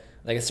a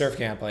surf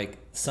camp, like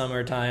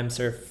summertime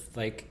surf,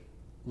 like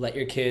let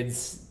your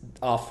kids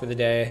off for the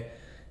day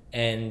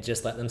and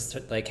just let them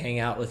like hang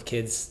out with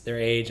kids their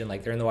age. And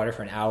like they're in the water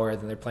for an hour,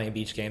 then they're playing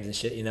beach games and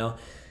shit, you know.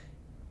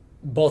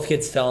 Both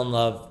kids fell in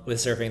love with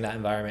surfing in that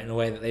environment in a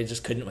way that they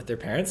just couldn't with their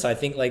parents. So I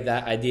think like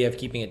that idea of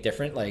keeping it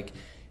different, like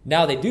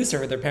now they do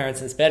surf with their parents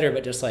and it's better,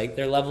 but just like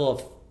their level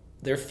of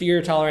their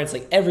fear tolerance,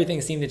 like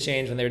everything seemed to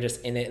change when they were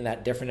just in it in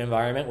that different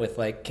environment with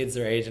like kids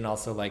their age and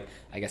also like,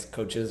 I guess,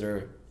 coaches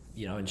or,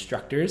 you know,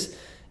 instructors.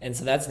 And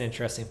so that's an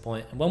interesting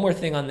point. And one more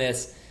thing on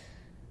this,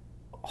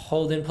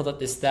 Holden pulled up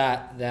this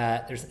stat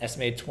that there's an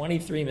estimated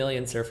 23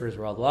 million surfers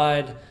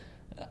worldwide.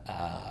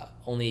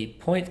 Only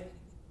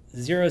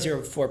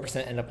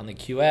 0.004% end up on the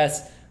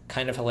QS.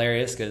 Kind of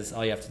hilarious because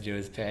all you have to do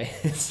is pay.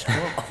 So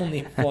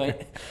only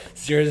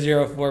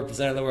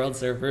 0.004% of the world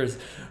surfers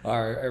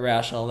are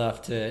irrational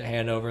enough to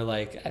hand over,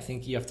 like, I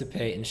think you have to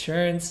pay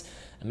insurance,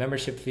 a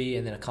membership fee,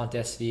 and then a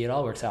contest fee. It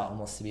all works out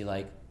almost to be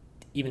like,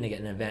 even to get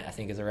an event, I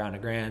think is around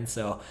 $1,000.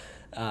 So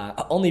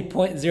only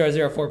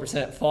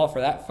 0.004% fall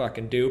for that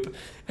fucking dupe.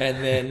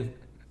 And then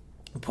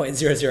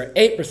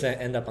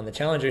 0.008% end up on the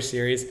Challenger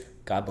Series.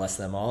 God bless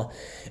them all.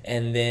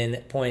 And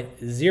then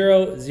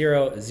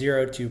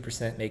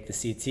 0.0002% make the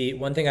CT.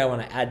 One thing I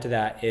want to add to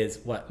that is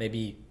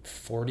maybe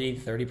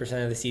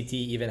 30% of the CT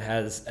even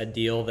has a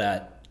deal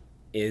that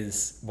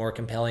is more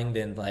compelling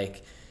than learn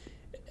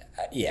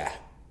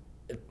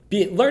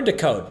to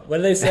code. What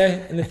do they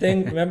say in the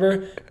thing?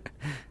 Remember?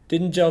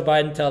 Didn't Joe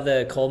Biden tell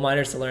the coal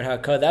miners to learn how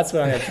to code? That's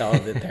what I'm going to tell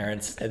the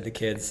parents and the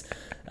kids.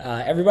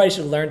 Everybody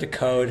should learn to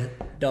code.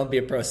 Don't be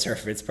a pro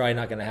surfer. It's probably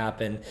not going to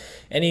happen.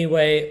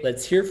 Anyway,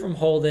 let's hear from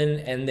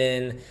Holden. And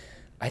then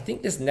I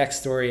think this next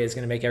story is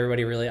going to make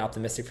everybody really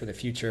optimistic for the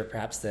future,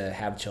 perhaps to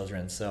have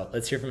children. So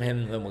let's hear from him,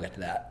 and then we'll get to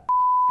that.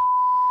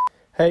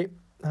 Hey,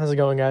 how's it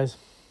going, guys?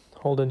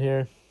 Holden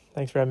here.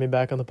 Thanks for having me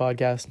back on the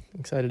podcast.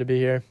 Excited to be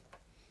here.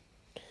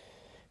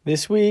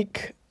 This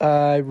week,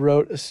 I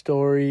wrote a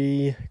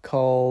story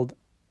called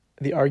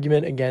The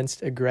Argument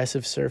Against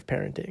Aggressive Surf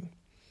Parenting,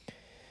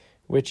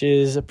 which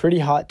is a pretty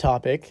hot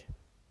topic.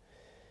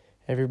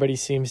 Everybody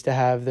seems to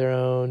have their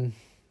own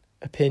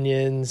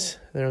opinions,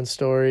 their own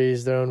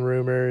stories, their own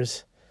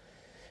rumors.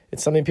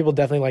 It's something people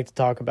definitely like to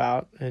talk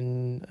about,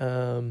 and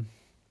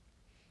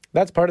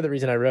that's part of the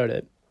reason I wrote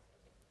it,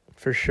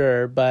 for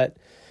sure. But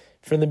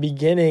from the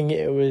beginning,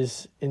 it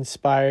was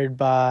inspired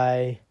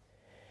by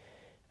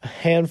a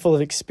handful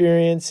of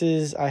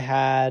experiences I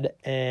had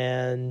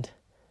and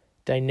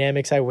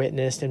dynamics I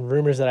witnessed and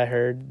rumors that I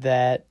heard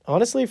that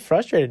honestly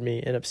frustrated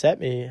me and upset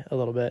me a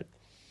little bit.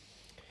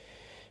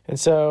 And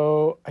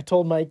so I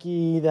told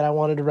Mikey that I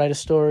wanted to write a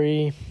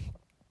story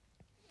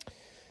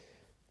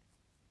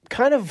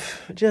kind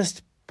of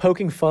just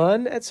poking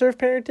fun at surf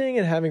parenting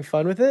and having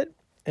fun with it.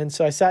 And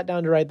so I sat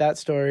down to write that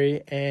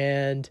story,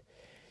 and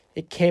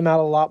it came out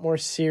a lot more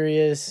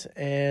serious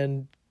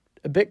and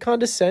a bit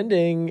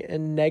condescending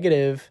and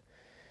negative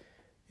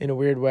in a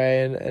weird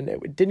way, and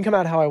it didn't come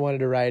out how I wanted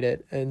to write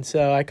it. And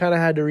so I kind of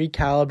had to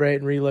recalibrate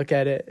and relook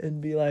at it and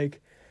be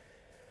like,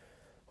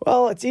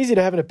 well, it's easy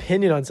to have an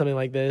opinion on something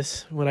like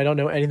this when I don't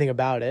know anything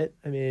about it.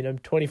 I mean, I'm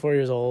 24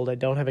 years old. I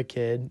don't have a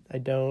kid. I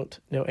don't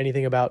know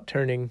anything about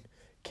turning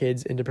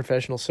kids into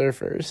professional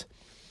surfers.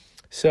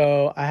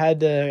 So I had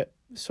to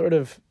sort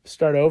of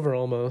start over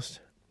almost.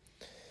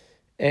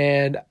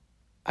 And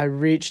I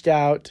reached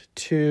out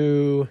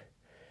to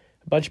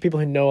a bunch of people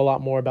who know a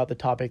lot more about the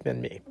topic than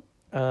me.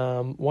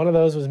 One of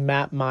those was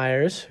Matt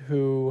Myers,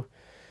 who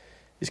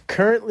is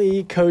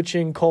currently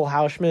coaching Cole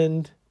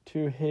Houshman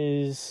to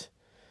his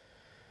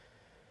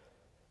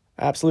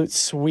absolute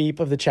sweep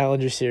of the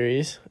Challenger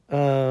Series,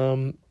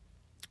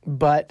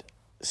 but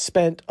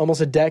spent almost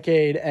a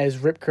decade as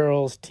Rip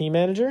Curl's team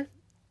manager,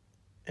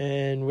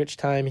 in which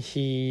time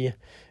he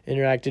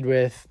interacted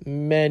with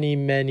many,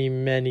 many,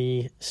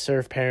 many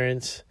surf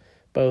parents,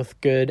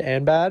 both good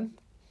and bad.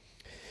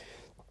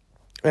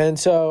 And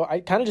so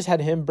I kind of just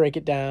had him break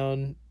it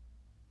down,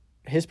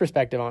 his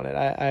perspective on it.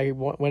 I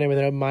went in with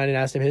an open mind and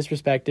asked him his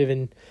perspective,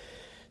 and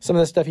some of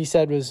the stuff he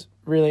said was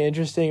really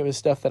interesting. It was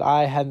stuff that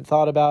I hadn't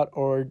thought about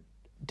or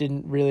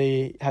didn't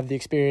really have the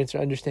experience or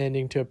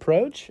understanding to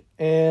approach.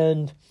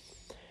 And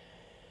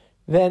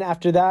then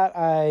after that,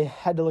 I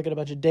had to look at a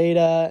bunch of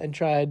data and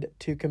tried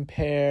to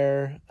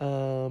compare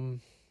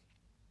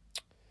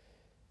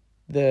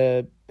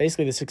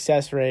basically the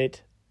success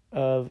rate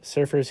of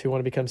surfers who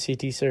want to become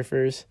CT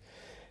surfers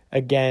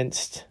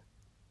against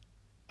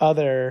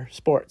other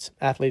sports,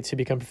 athletes who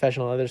become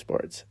professional in other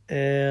sports.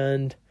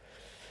 And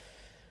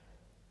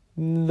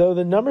though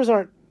the numbers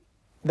aren't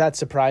that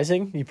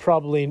surprising, you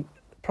probably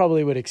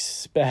would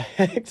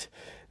expect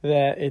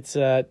that it's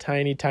a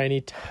tiny, tiny,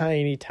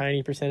 tiny,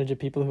 tiny percentage of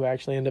people who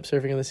actually end up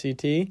surfing on the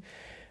CT.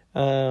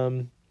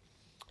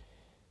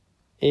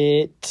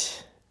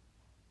 It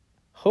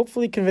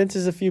hopefully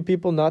convinces a few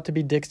people not to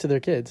be dicks to their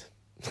kids.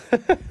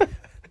 I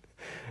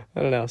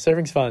don't know.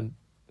 Surfing's fun.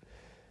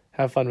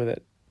 Have fun with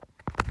it.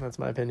 That's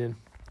my opinion.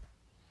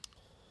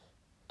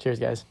 Cheers,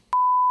 guys.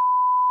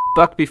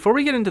 Buck, before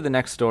we get into the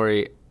next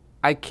story,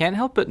 I can't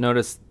help but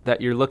notice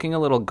that you're looking a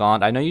little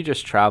gaunt. I know you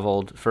just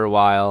traveled for a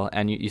while,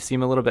 and you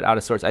seem a little bit out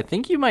of sorts. I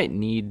think you might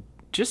need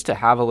just to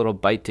have a little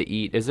bite to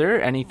eat. Is there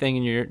anything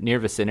in your near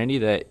vicinity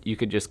that you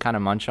could just kind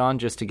of munch on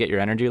just to get your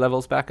energy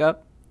levels back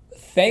up?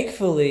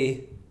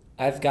 Thankfully,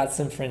 I've got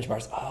some French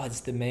bars. Oh,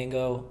 it's the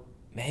mango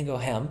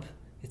hemp,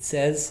 it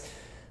says.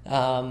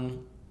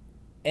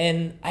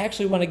 And I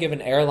actually want to give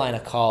an airline a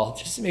call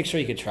just to make sure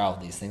you could try all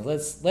these things.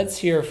 Let's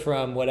hear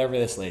from whatever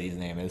this lady's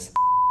name is.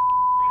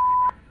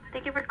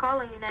 Thank you for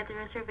calling United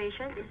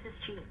Reservation. This is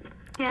Jean.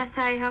 Yes,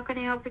 hi. How can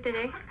I help you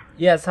today?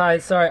 Yes, hi.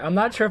 Sorry, I'm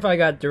not sure if I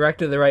got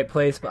directed to the right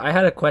place, but I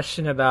had a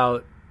question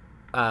about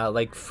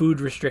like food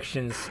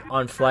restrictions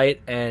on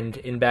flight and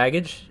in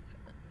baggage.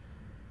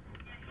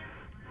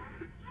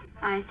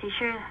 I see,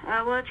 sure.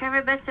 We'll try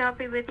my best to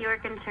help you with your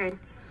concern.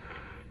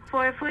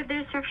 For food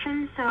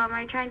restrictions,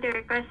 are you trying to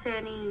request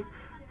any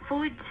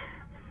food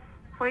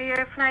for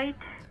your flight?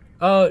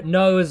 Oh,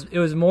 no, it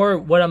was more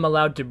what I'm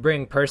allowed to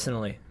bring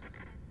personally.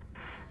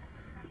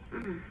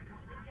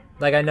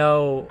 Like, I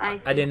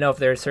didn't know if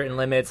there are certain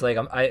limits. Like,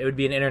 it would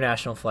be an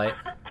international flight.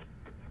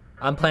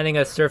 I'm planning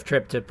a surf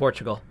trip to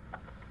Portugal.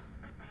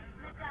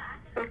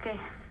 Okay.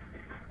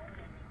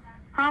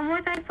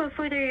 What type of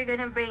food are you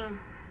gonna bring?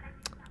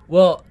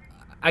 Well,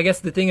 I guess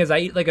the thing is I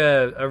eat like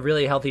a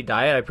really healthy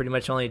diet. I pretty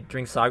much only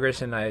drink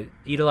Sawgrass, and I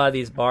eat a lot of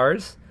these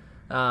bars.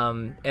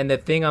 And the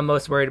thing I'm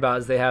most worried about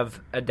is they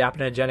have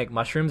adaptogenic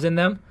mushrooms in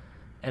them.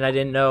 And I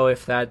didn't know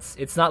if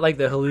it's not like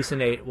the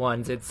hallucinate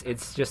ones.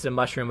 It's just a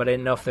mushroom, but I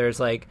didn't know if there's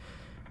like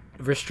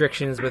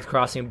restrictions with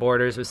crossing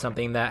borders with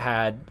something that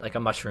had like a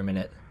mushroom in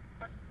it.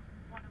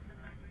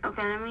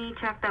 Okay, let me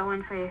check that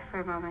one for you for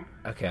a moment.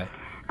 Okay.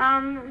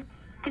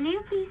 Can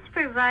you please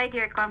provide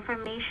your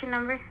confirmation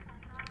number?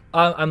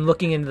 I'm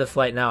looking into the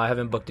flight now. I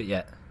haven't booked it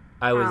yet.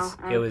 I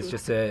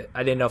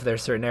didn't know if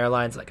there's certain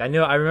airlines. Like I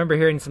remember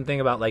hearing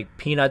something about like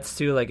peanuts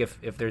too. Like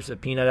if there's a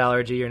peanut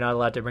allergy, you're not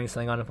allowed to bring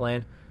something on a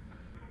plane.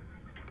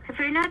 If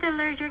you're not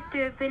allergic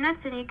to peanuts,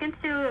 then you can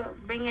still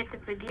bring it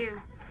with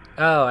you.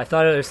 Oh, I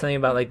thought it was something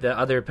about like the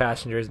other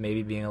passengers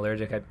maybe being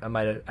allergic.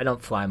 I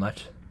don't fly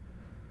much.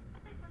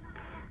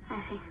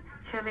 I see.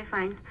 She'll be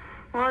fine.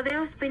 Well,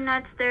 those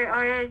peanuts, there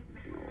are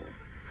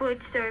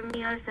foods or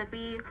meals that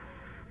we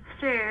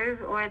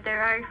serve, or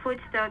there are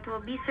foods that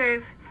will be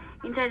served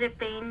inside the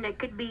plane that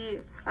could be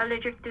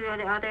allergic to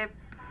the other,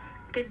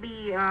 could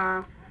be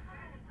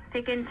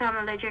taking some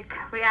allergic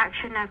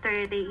reaction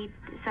after they eat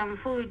some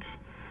foods.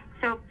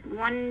 So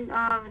one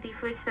of the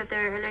foods that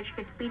are allergic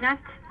is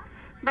peanuts.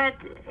 But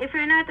if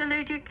you're not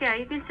allergic, yeah,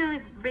 you can still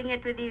bring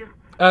it with you.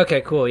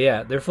 Okay, cool,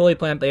 yeah. They're fully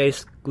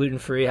plant-based,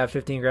 gluten-free, have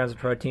 15 grams of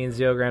protein,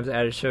 0 grams of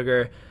added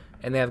sugar,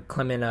 and they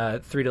come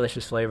in 3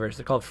 delicious flavors.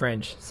 They're called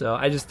Fringe. So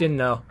I just didn't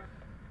know.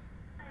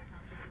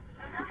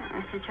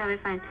 That's totally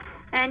fine.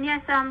 And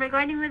yes,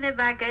 regarding with the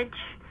baggage,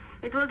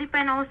 it will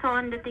depend also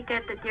on the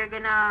ticket that you're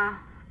gonna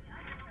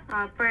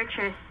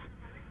purchase.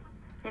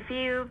 If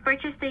you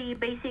purchase the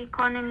basic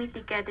economy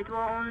ticket, it will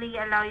only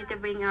allow you to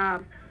bring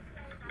a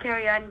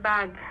carry-on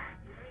bag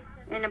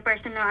and a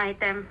personal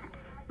item.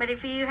 But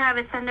if you have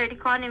a standard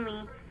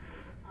economy,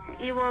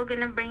 you will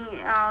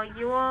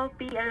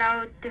be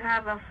allowed to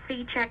have a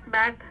free check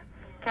bag,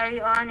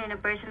 carry-on, and a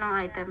personal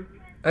item.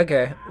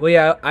 Okay. Well,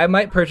 yeah, I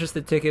might purchase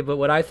the ticket, but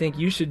what I think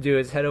you should do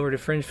is head over to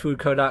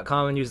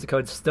fringefoodco.com and use the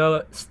code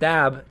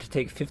STAB to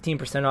take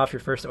 15% off your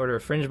first order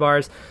of Fringe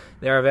bars.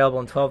 They are available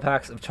in 12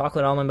 packs of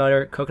chocolate almond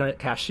butter, coconut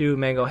cashew,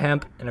 mango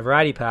hemp, and a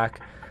variety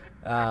pack.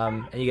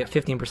 And you get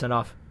 15%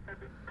 off.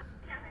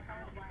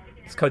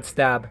 It's code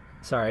STAB.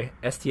 Sorry,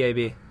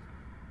 STAB.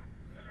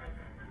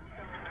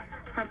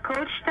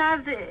 Coach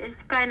Stabs is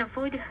kind of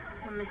food.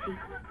 Let me see.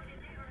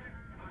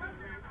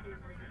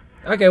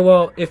 Okay,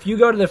 well, if you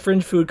go to the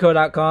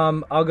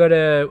fringefoodco.com, I'll go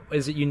to,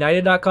 is it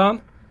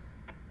united.com?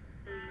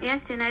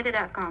 Yes,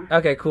 united.com.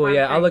 Okay, cool.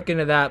 Yeah, I'll look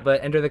into that,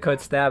 but enter the code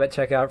STAB at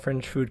checkout,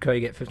 Fringe Food Co.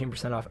 You get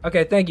 15% off.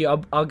 Okay, thank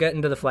you. I'll get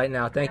into the flight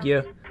now. Thank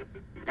you.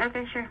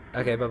 Okay, sure.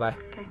 Okay, bye-bye.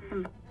 Okay.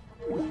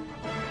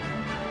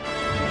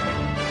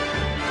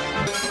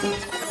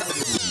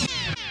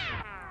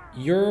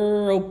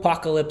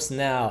 Europocalypse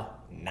Now.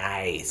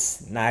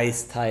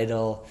 Nice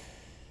title.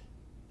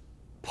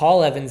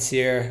 Paul Evans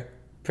here,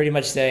 pretty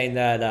much saying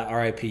that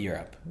RIP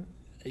Europe.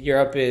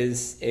 Europe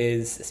is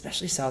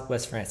especially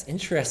Southwest France,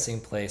 interesting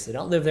place. I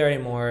don't live there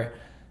anymore.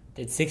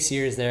 Did 6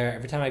 years there.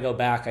 Every time I go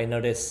back, I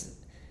notice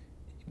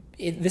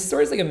this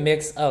story is like a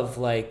mix of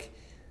like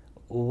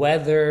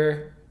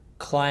weather,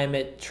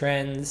 climate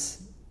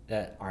trends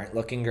that aren't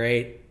looking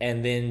great,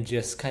 and then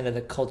just kind of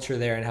the culture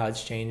there and how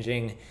it's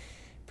changing.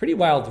 Pretty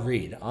wild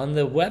read. On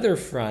the weather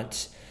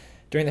front,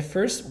 during the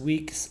first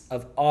weeks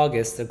of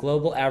August, the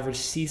global average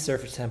sea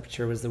surface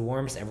temperature was the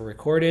warmest ever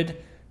recorded,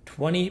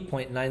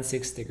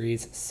 20.96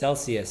 degrees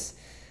Celsius.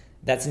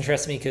 That's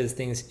interesting because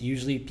things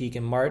usually peak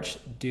in March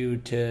due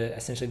to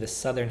essentially the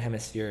southern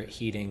hemisphere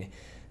heating.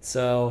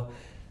 So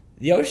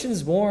the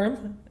ocean's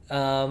warm,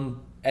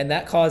 and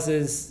that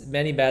causes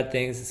many bad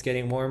things. It's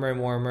getting warmer and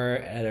warmer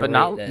at a But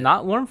rate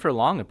not warm for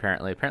long,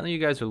 apparently. Apparently you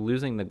guys are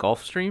losing the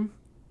Gulf Stream.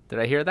 Did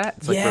I hear that?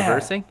 It's like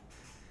reversing?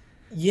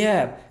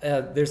 Yeah,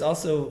 there's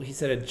also, he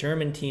said, a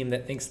German team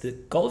that thinks the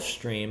Gulf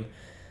Stream,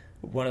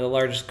 one of the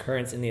largest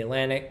currents in the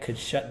Atlantic, could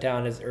shut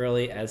down as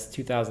early as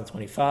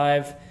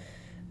 2025.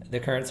 The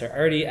currents are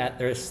already at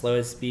their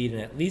slowest speed in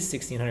at least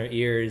 1,600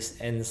 years,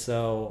 and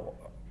so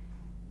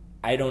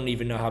I don't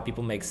even know how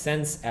people make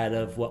sense out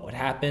of what would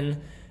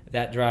happen.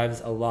 That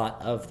drives a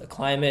lot of the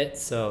climate,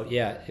 so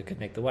yeah, it could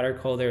make the water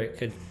colder, it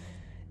could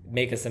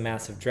make us a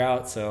massive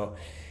drought, so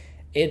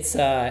it's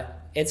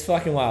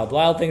fucking wild.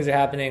 Wild things are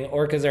happening.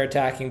 Orcas are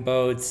attacking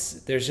boats.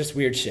 There's just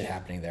weird shit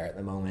happening there at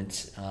the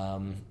moment.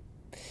 And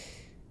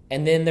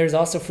then there's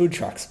also food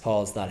trucks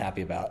Paul's not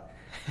happy about.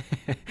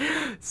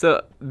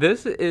 So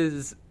this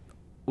is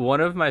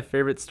one of my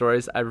favorite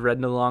stories I've read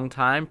in a long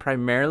time,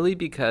 primarily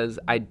because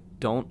I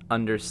don't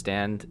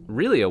understand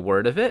really a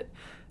word of it.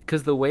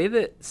 Because the way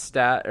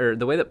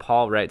that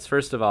Paul writes,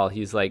 first of all,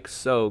 he's like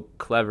so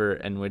clever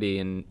and witty,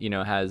 and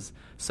has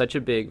such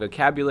a big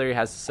vocabulary,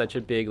 has such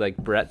a big like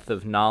breadth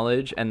of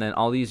knowledge, and then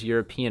all these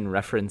European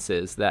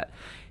references that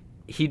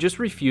he just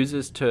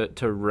refuses to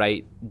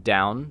write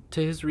down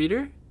to his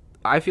reader.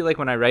 I feel like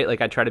when I write, like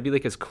I try to be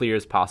like as clear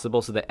as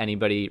possible so that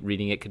anybody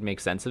reading it could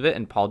make sense of it,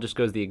 and Paul just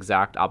goes the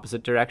exact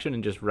opposite direction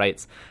and just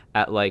writes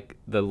at like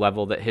the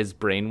level that his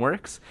brain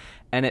works,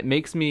 and it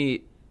makes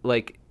me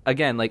like.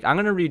 Again, like I'm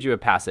going to read you a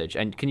passage,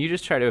 and can you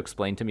just try to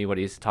explain to me what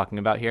he's talking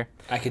about here?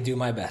 I could do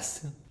my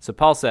best. So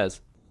Paul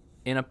says,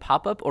 in a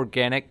pop-up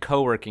organic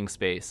co-working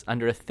space,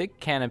 under a thick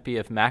canopy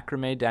of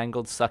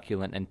macrame-dangled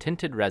succulent and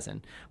tinted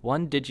resin,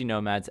 one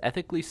diginomad's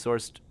ethically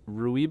sourced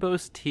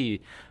rooibos tea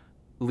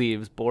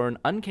leaves bore an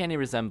uncanny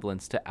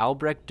resemblance to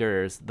Albrecht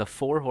Dürer's The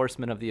Four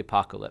Horsemen of the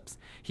Apocalypse.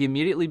 He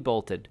immediately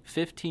bolted,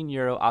 15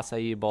 euro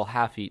acai bowl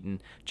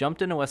half-eaten,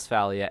 jumped into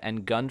Westphalia,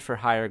 and gunned for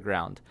higher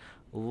ground.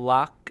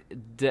 Lac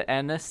de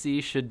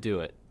Annecy should do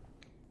it.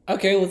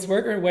 Okay, let's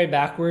work our way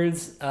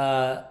backwards.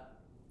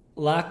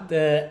 Lac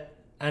de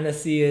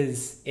Annecy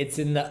it's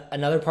in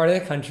another part of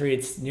the country.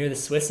 It's near the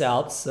Swiss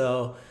Alps.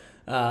 So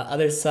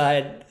other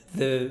side,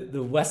 the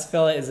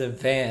Westphalia is a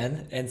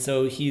van, and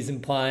so he's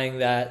implying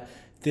that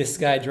this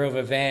guy drove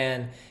a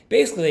van.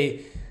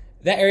 Basically,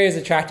 that area is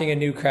attracting a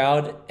new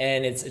crowd,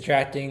 and it's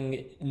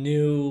attracting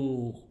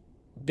new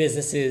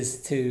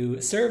businesses to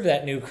serve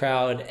that new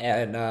crowd,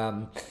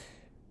 and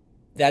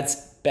that's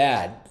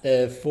bad.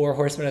 The Four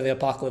Horsemen of the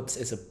Apocalypse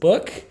is a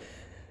book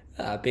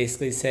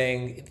basically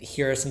saying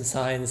here are some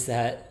signs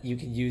that you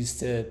can use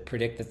to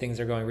predict that things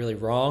are going really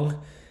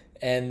wrong.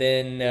 And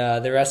then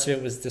the rest of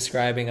it was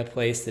describing a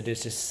place that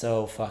is just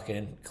so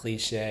fucking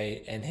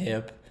cliche and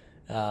hip,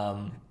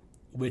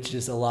 which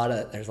is there's a lot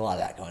of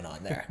that going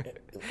on there.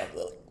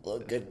 A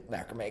little good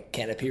macrame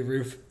canopy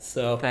roof.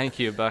 So thank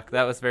you, Buck.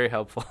 That was very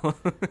helpful.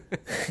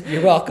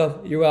 You're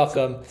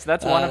welcome. So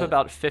that's one of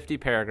about 50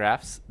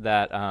 paragraphs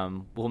that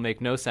will make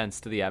no sense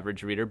to the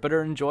average reader, but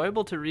are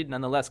enjoyable to read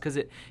nonetheless, because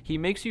he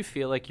makes you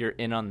feel like you're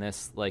in on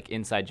this like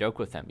inside joke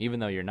with him, even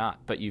though you're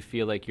not. But you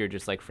feel like you're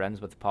just like friends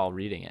with Paul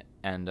reading it,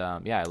 and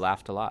I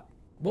laughed a lot.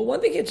 Well,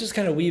 one thing it just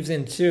kind of weaves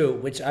in too,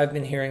 which I've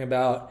been hearing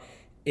about,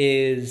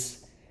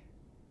 is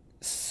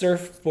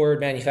surfboard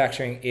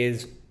manufacturing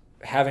is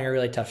having a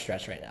really tough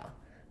stretch right now.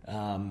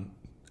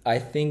 I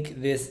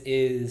think this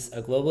is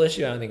a global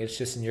issue. I don't think it's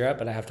just in Europe,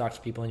 but I have talked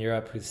to people in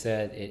Europe who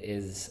said it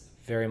is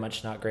very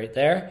much not great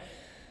there.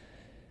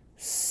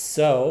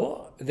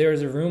 So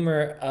there's a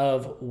rumor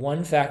of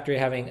one factory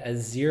having a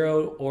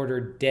 0 order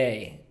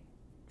day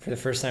for the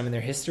first time in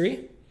their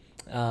history.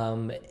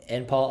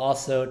 And Paul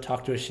also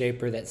talked to a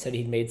shaper that said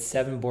he'd made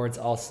 7 boards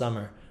all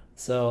summer.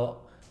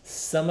 So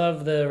some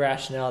of the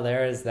rationale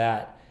there is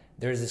that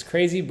there's this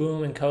crazy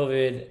boom in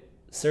COVID.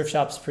 Surf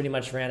shops pretty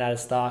much ran out of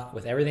stock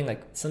with everything.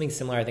 Like something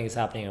similar I think is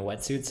happening in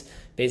wetsuits.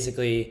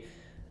 Basically,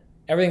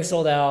 everything's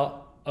sold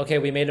out. Okay,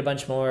 we made a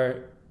bunch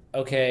more.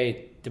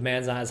 Okay,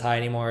 demand's not as high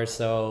anymore,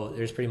 so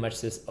there's pretty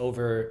much this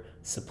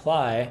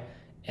oversupply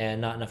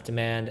and not enough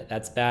demand.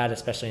 That's bad,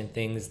 especially in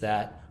things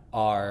that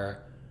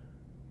are,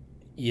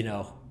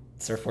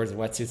 surfboards and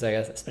wetsuits, I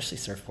guess, especially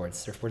surfboards.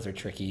 Surfboards are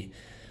tricky.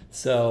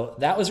 So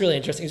that was really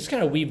interesting. It just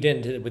kind of weaved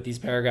into with these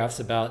paragraphs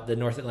about the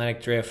North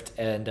Atlantic drift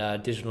and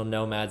digital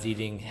nomads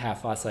eating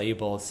half acai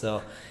bowls.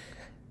 So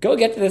go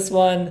get to this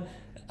one.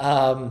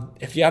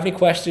 If you have any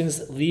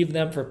questions, leave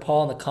them for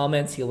Paul in the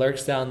comments. He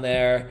lurks down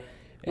there.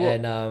 Well,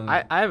 And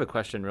I have a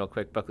question real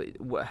quick, Buckley.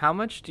 How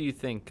much do you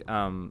think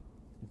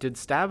did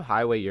Stab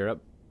Highway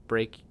Europe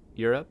break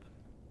Europe?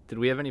 Did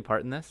we have any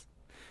part in this?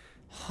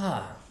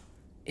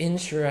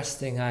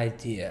 Interesting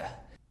idea.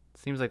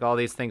 Seems like all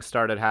these things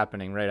started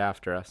happening right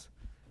after us.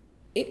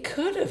 It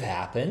could have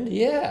happened,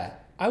 yeah.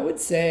 I would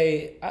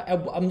say,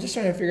 I'm just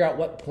trying to figure out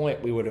what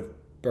point we would have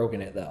broken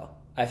it, though.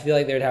 I feel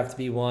like there'd have to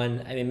be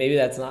one. I mean, maybe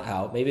that's not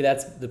how. Maybe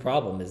that's the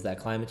problem, is that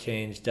climate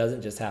change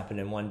doesn't just happen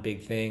in one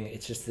big thing.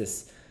 It's just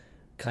this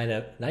kind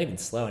of, not even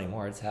slow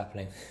anymore. It's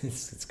happening.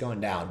 It's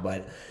going down.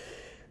 But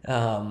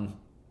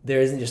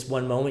there isn't just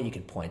one moment you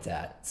could point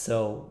at.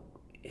 So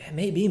it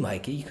may be,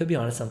 Mikey. You could be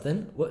onto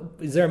something.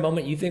 Is there a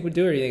moment you think would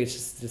do it, or do you think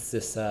it's just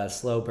this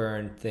slow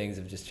burn things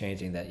of just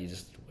changing, that you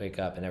just wake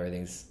up and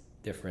everything's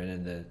different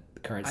in the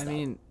current stuff? I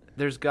mean,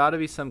 there's got to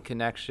be some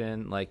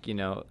connection. Like,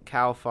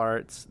 cow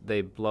farts,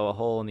 they blow a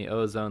hole in the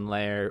ozone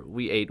layer.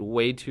 We ate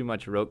way too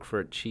much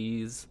Roquefort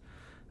cheese.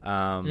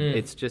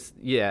 It's just,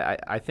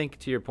 I think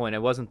to your point,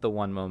 it wasn't the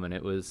one moment.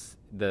 It was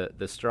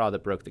the straw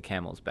that broke the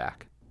camel's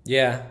back.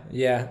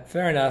 Yeah,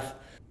 fair enough.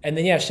 And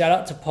then, shout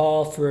out to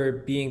Paul for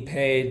being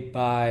paid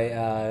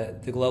by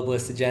the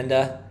globalist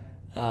agenda.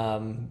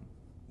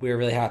 We were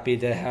really happy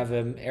to have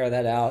him air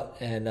that out,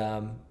 and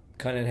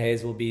Conan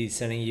Hayes will be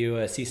sending you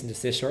a cease and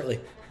desist shortly.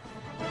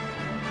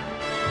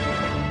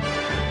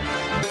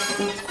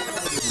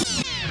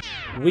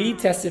 We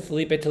tested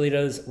Felipe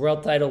Toledo's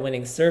world title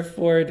winning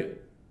surfboard.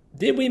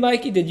 Did we,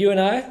 Mikey? Did you and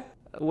I?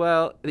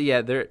 Well,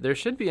 yeah, there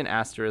should be an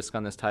asterisk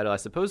on this title, I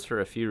suppose, for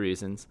a few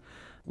reasons.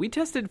 We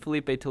tested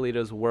Felipe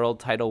Toledo's world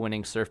title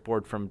winning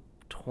surfboard from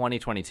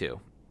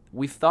 2022.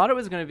 We thought it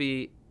was going to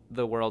be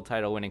the world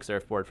title winning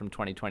surfboard from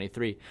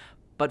 2023,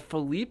 but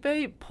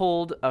Felipe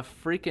pulled a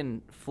freaking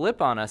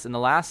flip on us in the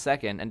last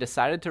second and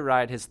decided to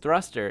ride his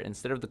thruster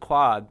instead of the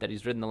quad that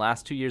he's ridden the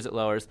last 2 years at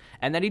Lowers,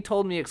 and then he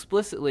told me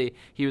explicitly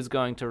he was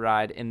going to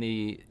ride in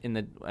the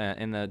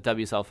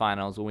WSL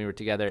finals when we were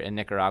together in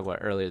Nicaragua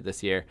earlier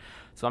this year.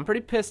 So I'm pretty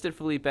pissed at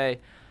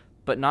Felipe,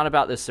 but not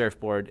about this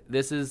surfboard.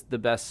 This is the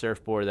best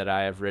surfboard that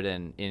I have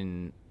ridden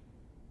in,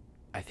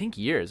 I think,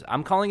 years.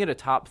 I'm calling it a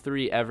top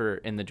 3 ever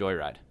in the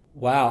Joyride.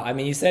 Wow. I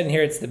mean, you said in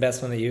here it's the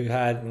best one that you've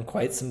had in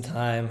quite some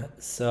time.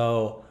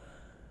 So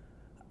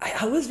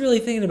I was really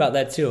thinking about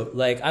that too.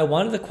 Like, I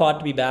wanted the quad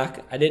to be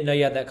back. I didn't know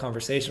you had that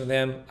conversation with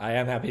him. I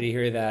am happy to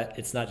hear that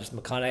it's not just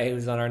McConaughey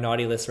who's on our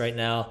naughty list right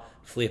now.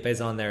 Felipe's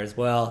on there as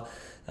well.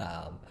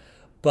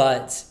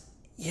 But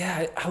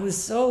yeah,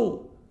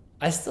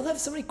 I still have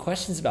so many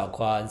questions about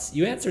quads.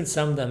 You answered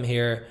some of them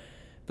here,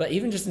 but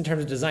even just in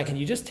terms of design, can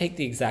you just take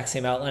the exact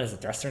same outline as the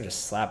thruster and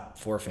just slap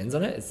 4 fins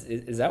on it?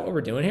 Is that what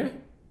we're doing here?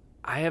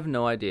 I have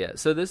no idea.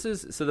 So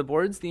the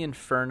board's the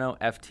Inferno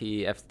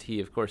FT.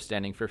 FT, of course,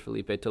 standing for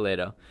Felipe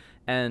Toledo.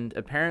 And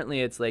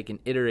apparently it's like an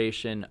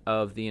iteration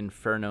of the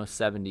Inferno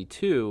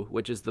 72,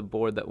 which is the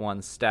board that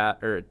won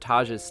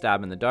Taj's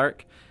Stab in the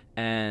Dark.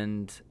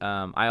 And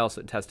I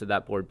also tested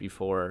that board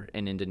before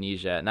in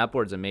Indonesia, and that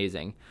board's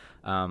amazing.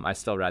 I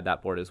still ride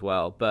that board as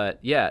well. But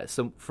yeah,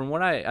 so from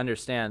what I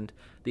understand,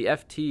 the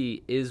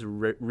FT is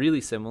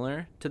really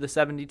similar to the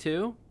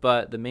 72,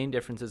 but the main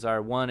differences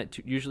are, one, it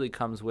usually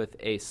comes with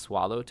a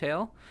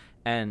swallowtail,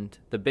 and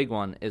the big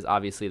one is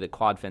obviously the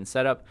quad fin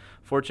setup.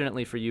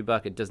 Fortunately for you,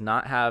 Buck, it does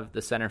not have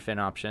the center fin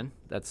option.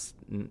 That's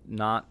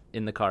not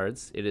in the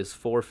cards. It is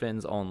 4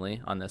 fins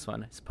only on this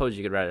one. I suppose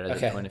you could ride it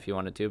as a twin if you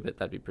wanted to, but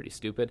that'd be pretty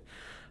stupid.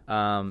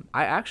 I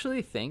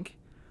actually think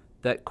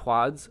that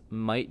quads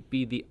might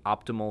be the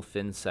optimal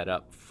fin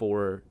setup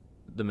for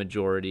the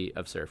majority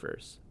of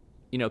surfers.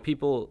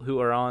 People who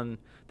are on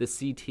the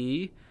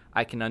CT,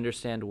 I can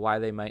understand why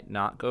they might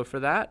not go for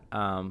that.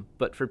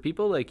 But for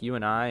people like you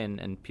and I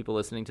and people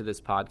listening to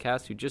this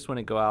podcast who just want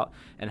to go out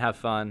and have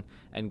fun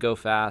and go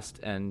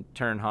fast and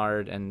turn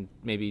hard and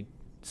maybe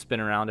spin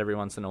around every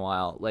once in a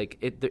while,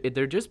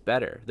 they're just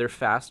better. They're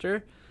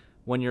faster.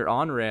 When you're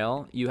on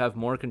rail, you have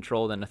more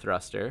control than a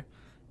thruster.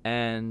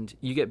 and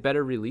you get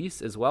better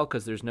release as well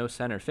because there's no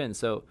center fin.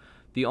 So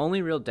the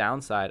only real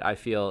downside I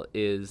feel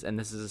is, and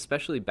this is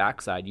especially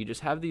backside, you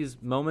just have these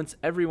moments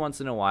every once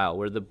in a while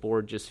where the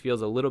board just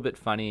feels a little bit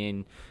funny,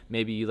 and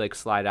maybe you like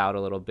slide out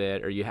a little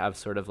bit, or you have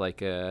sort of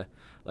like a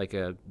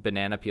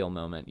banana peel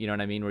moment, you know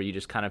what I mean, where you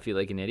just kind of feel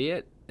like an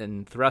idiot.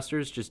 And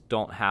thrusters just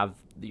don't have,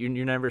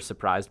 you're never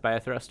surprised by a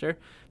thruster.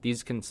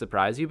 These can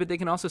surprise you, but they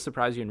can also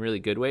surprise you in really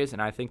good ways,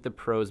 and I think the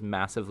pros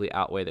massively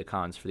outweigh the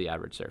cons for the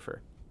average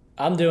surfer.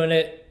 I'm doing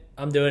it.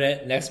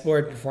 Next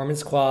board,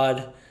 performance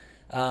quad.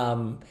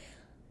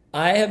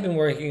 I have been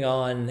working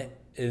on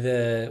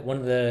one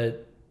of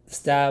the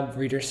Stab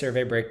reader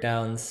survey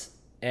breakdowns,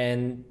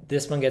 and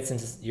this one gets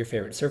into your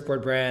favorite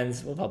surfboard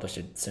brands. We'll publish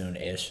it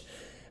soon-ish.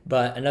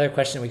 But another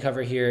question we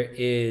cover here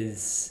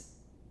is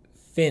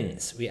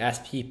fins. We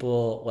asked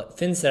people what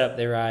fin setup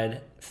they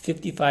ride.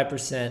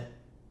 55%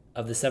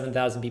 of the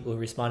 7,000 people who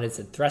responded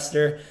said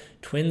thruster.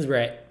 Twins were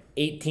at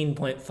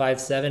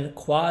 18.57.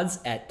 Quads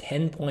at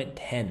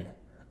 10.10.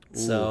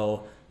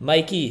 So,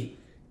 Mikey,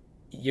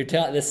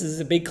 this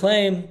is a big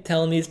claim,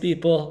 telling these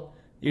people.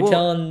 You're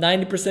telling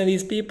 90% of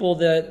these people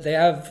that they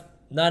have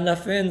not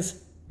enough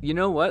fins. You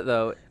know what,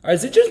 though? Or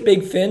is it just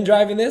Big Fin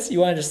driving this? You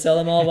want to just sell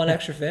them all one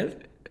extra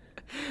fin?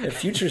 The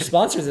future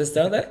sponsors this,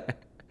 don't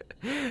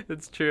they?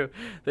 That's true.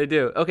 They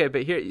do. Okay,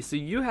 but here, so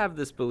you have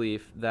this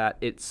belief that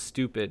it's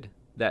stupid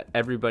that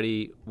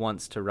everybody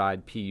wants to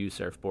ride PU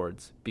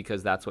surfboards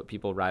because that's what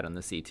people ride on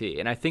the CT.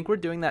 And I think we're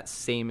doing that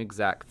same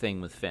exact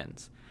thing with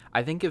fins.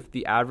 I think if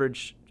the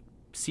average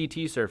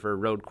CT surfer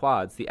rode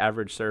quads, the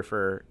average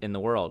surfer in the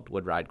world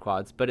would ride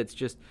quads, but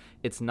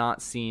it's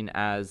not seen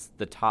as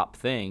the top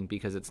thing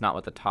because it's not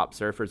what the top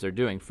surfers are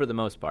doing for the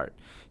most part.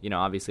 You know,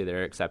 obviously there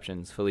are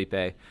exceptions.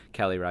 Felipe,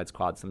 Kelly rides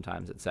quads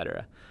sometimes,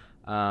 etc.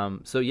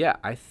 So yeah,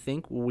 I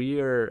think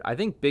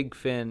Big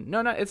Fin,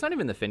 it's not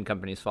even the fin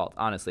company's fault,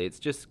 honestly. It's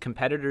just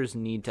competitors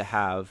need to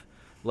have,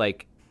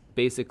 like,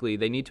 basically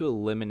they need to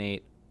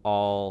eliminate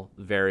all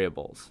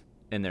variables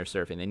in their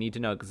surfing. They need to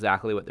know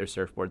exactly what their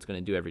surfboard's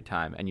going to do every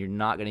time, and you're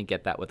not going to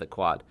get that with a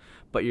quad,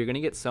 but you're going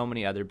to get so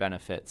many other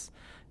benefits.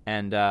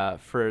 And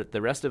for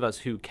the rest of us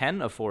who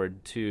can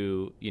afford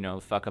to,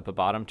 fuck up a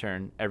bottom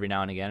turn every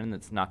now and again, and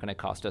it's not going to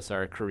cost us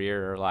our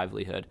career or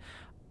livelihood,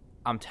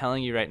 I'm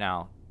telling you right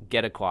now,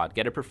 get a quad,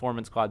 get a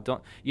performance quad.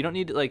 You don't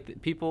need to,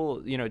 like, people,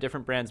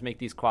 different brands make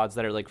these quads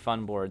that are like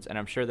fun boards, and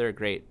I'm sure they're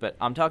great, but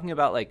I'm talking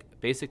about like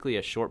basically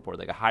a shortboard,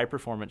 like a high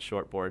performance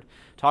shortboard.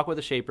 Talk with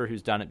a shaper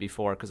who's done it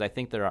before, because I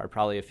think there are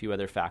probably a few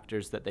other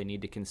factors that they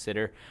need to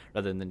consider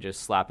rather than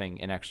just slapping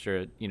an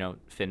extra,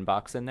 fin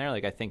box in there.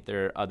 Like, I think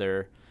there are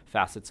other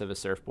facets of a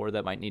surfboard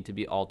that might need to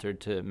be altered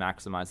to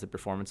maximize the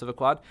performance of a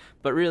quad.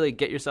 But really,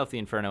 get yourself the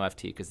Inferno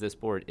FT, because this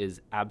board is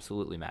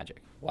absolutely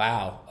magic.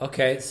 Wow.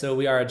 Okay, so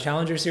we are a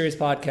Challenger Series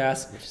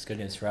podcast, which is good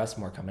news for us.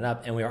 More coming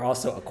up. And we are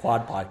also a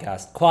quad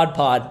podcast. Quad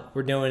pod.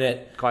 We're doing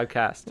it.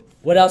 Quadcast.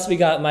 What else we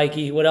got,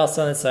 Mikey? What else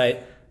on the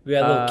site? We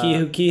got a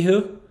little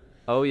Kihu.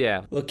 Oh,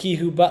 yeah. Little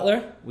Kihu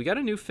Butler. We got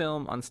a new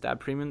film on Stab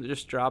Premium that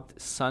just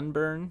dropped,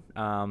 Sunburn.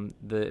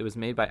 It was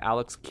made by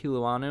Alex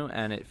Kiluanu,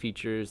 and it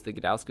features the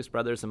Gudauskas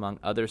brothers, among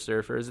other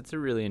surfers. It's a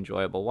really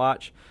enjoyable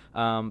watch.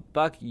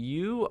 Buck,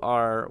 you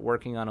are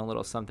working on a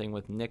little something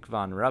with Nick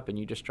Von Rupp, and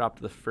you just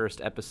dropped the first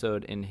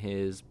episode in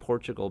his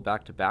Portugal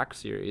back-to-back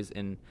series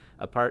in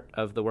a part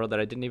of the world that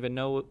I didn't even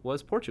know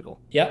was Portugal.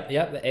 Yep,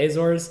 the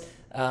Azores.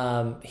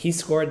 He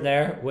scored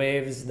there,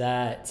 waves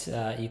that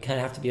you kind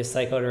of have to be a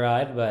psycho to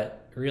ride, but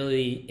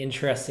really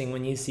interesting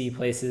when you see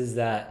places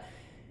that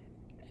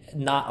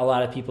not a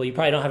lot of people, you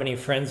probably don't have any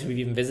friends who've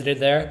even visited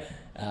there,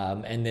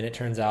 and then it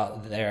turns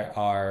out there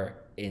are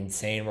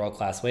insane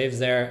world-class waves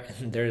there,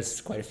 and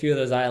there's quite a few of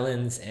those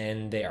islands,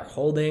 and they are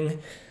holding.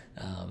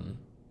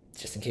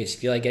 Just in case you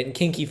feel like getting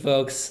kinky,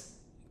 folks,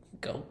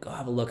 go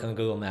have a look on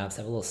Google Maps,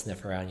 have a little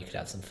sniff around, you could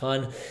have some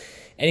fun.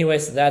 Anyway,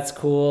 so that's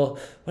cool.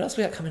 What else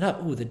we got coming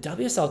up? Ooh, the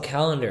WSL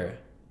calendar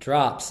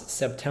drops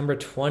September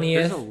 20th.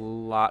 There's a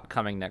lot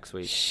coming next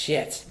week.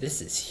 Shit, this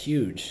is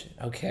huge.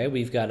 Okay,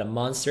 we've got a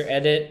monster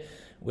edit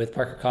with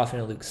Parker Coffin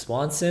and Luke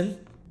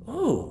Swanson.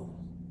 Ooh.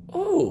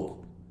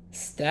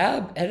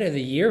 Stab edit of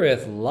the year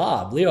with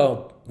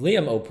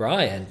Liam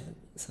O'Brien.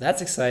 So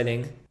that's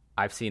exciting.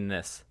 I've seen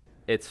this.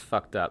 It's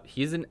fucked up.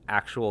 He's an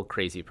actual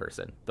crazy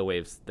person, the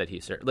waves that he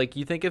surfs. Like,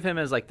 you think of him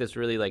as like this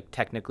really like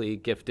technically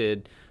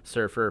gifted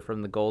surfer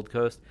from the Gold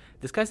Coast.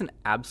 This guy's an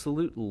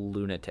absolute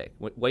lunatic.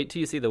 Wait till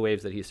you see the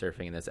waves that he's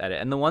surfing in this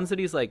edit. And the ones that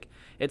he's like,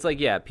 it's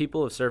like, yeah,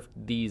 people have surfed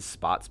these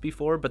spots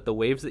before, but the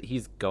waves that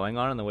he's going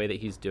on and the way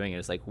that he's doing it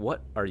is like,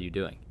 what are you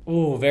doing?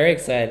 Ooh, very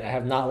excited. I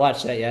have not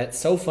watched that yet.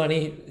 So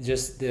funny.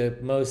 Just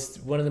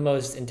one of the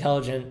most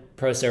intelligent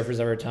pro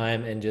surfers of our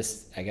time, and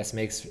just, I guess,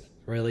 makes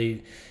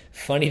really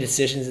funny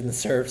decisions in the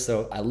surf,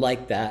 so I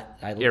like that.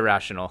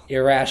 Irrational.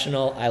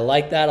 I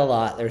like that a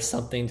lot. There's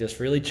something just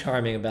really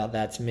charming about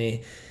that to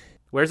me.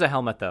 Wears a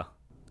helmet, though,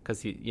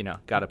 because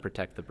got to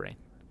protect the brain.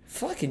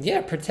 Fucking yeah,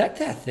 protect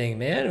that thing,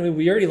 man. I mean,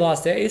 we already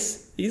lost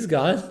Ace. He's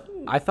gone.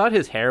 I thought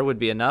his hair would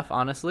be enough,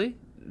 honestly.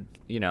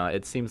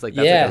 It seems like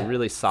that's like a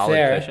really solid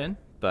cushion,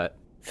 but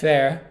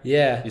Fair,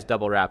 yeah. He's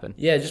double wrapping.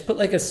 Yeah, just put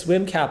like a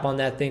swim cap on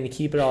that thing to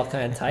keep it all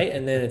kind of tight,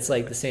 and then it's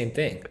like the same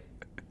thing.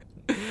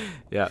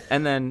 Yeah,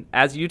 and then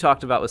as you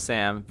talked about with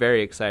Sam,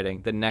 very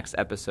exciting, the next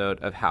episode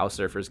of How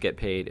Surfers Get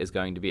Paid is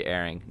going to be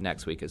airing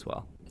next week as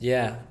well.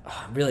 Yeah,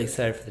 I'm really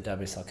excited for the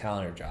WSL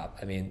calendar drop.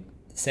 I mean,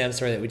 Sam's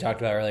story that we talked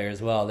about earlier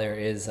as well, there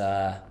is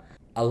a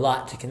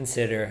lot to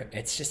consider.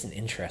 It's just an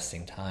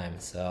interesting time,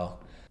 so.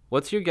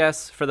 What's your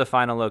guess for the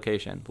final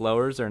location?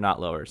 Lowers or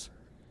not lowers?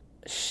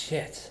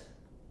 Shit.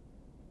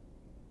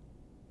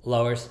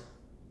 Lowers.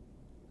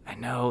 I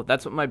know,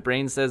 that's what my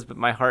brain says, but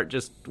my heart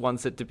just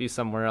wants it to be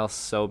somewhere else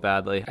so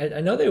badly.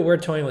 I know they were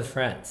toying with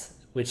France,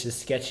 which is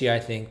sketchy, I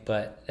think,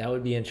 but that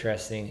would be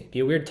interesting. It'd be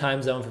a weird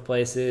time zone for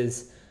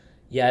places.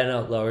 Yeah, I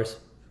don't know.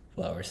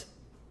 Lowers.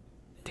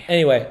 Damn.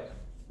 Anyway,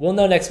 we'll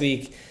know next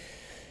week.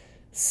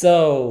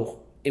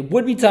 So it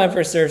would be time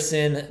for a surf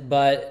sin,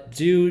 but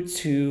due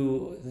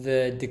to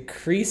the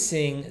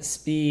decreasing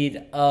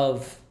speed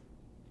of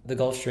the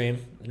Gulf Stream,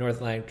 the North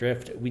Atlantic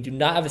Drift, we do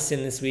not have a sin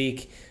this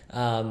week.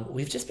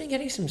 We've just been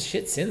getting some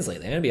shit sins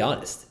lately. I'm gonna be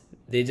honest.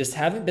 They just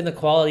haven't been the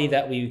quality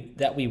that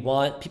we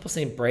want. People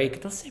saying break.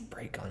 Don't say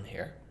break on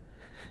here.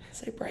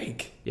 Say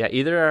break. Yeah,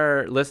 either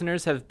our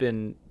listeners have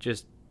been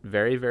just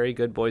very, very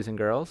good boys and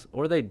girls,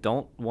 or they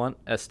don't want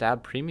a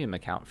Stab Premium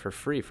account for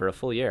free for a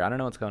full year. I don't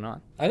know what's going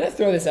on. I'm gonna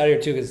throw this out here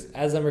too, because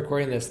as I'm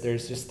recording this,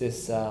 there's just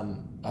this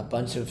a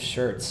bunch of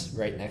shirts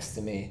right next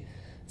to me.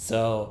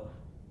 So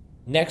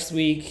next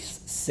week's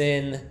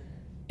sin,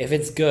 if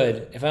it's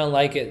good, if I don't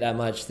like it that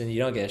much, then you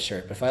don't get a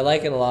shirt. But if I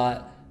like it a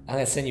lot, I'm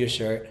going to send you a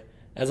shirt.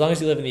 As long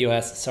as you live in the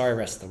U.S., sorry,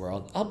 rest of the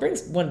world. I'll bring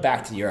one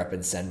back to Europe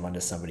and send one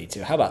to somebody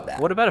too. How about that?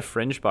 What about a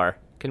fringe bar?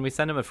 Can we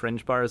send him a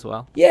fringe bar as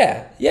well?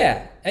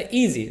 Yeah,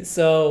 easy.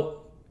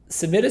 So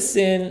submit a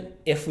sin.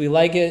 If we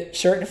like it,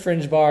 shirt and a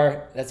fringe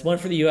bar. That's one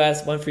for the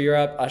U.S., one for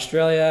Europe.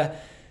 Australia,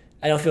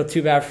 I don't feel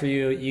too bad for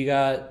you. You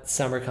got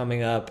summer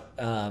coming up,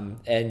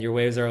 and your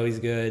waves are always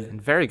good. And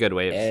very good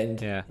waves.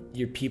 And yeah.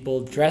 Your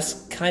people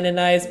dress kind of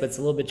nice, but it's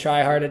a little bit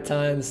try hard at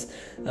times.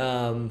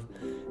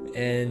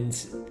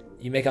 And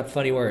you make up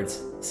funny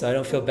words. So I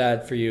don't feel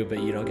bad for you,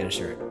 but you don't get a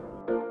shirt.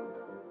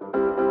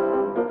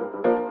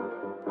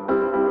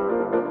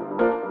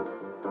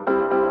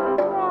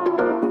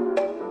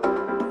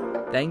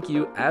 Thank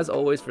you, as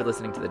always, for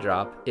listening to The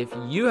Drop. If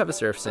you have a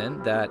surf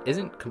sin that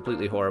isn't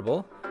completely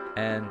horrible,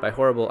 and by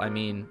horrible, I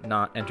mean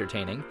not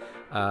entertaining.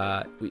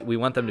 We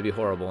want them to be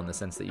horrible in the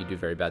sense that you do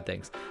very bad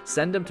things.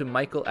 Send them to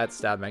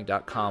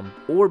michael@stabbank.com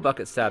or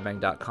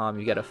buck@stabbank.com.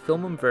 You got to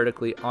film them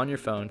vertically on your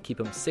phone, keep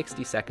them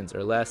 60 seconds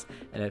or less,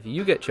 and if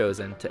you get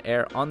chosen to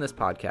air on this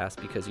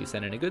podcast because you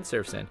sent in a good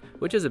surf sin,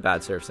 which is a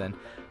bad surf sin,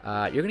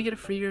 you're going to get a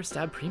free year of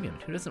Stab Premium.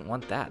 Who doesn't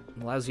want that?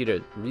 It allows you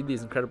to read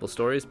these incredible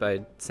stories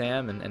by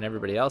Sam and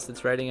everybody else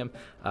that's writing them,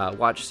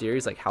 watch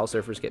series like How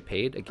Surfers Get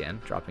Paid, again,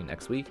 dropping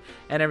next week,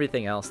 and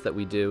everything else that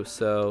we do.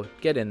 So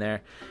get in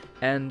there.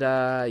 And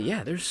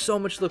yeah, there's so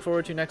much to look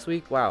forward to next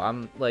week. Wow,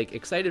 I'm like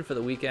excited for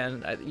the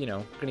weekend.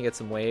 Gonna get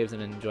some waves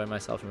and enjoy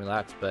myself and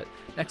relax. But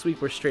next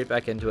week we're straight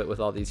back into it with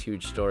all these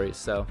huge stories.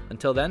 So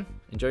until then,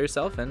 enjoy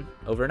yourself and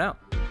over and out.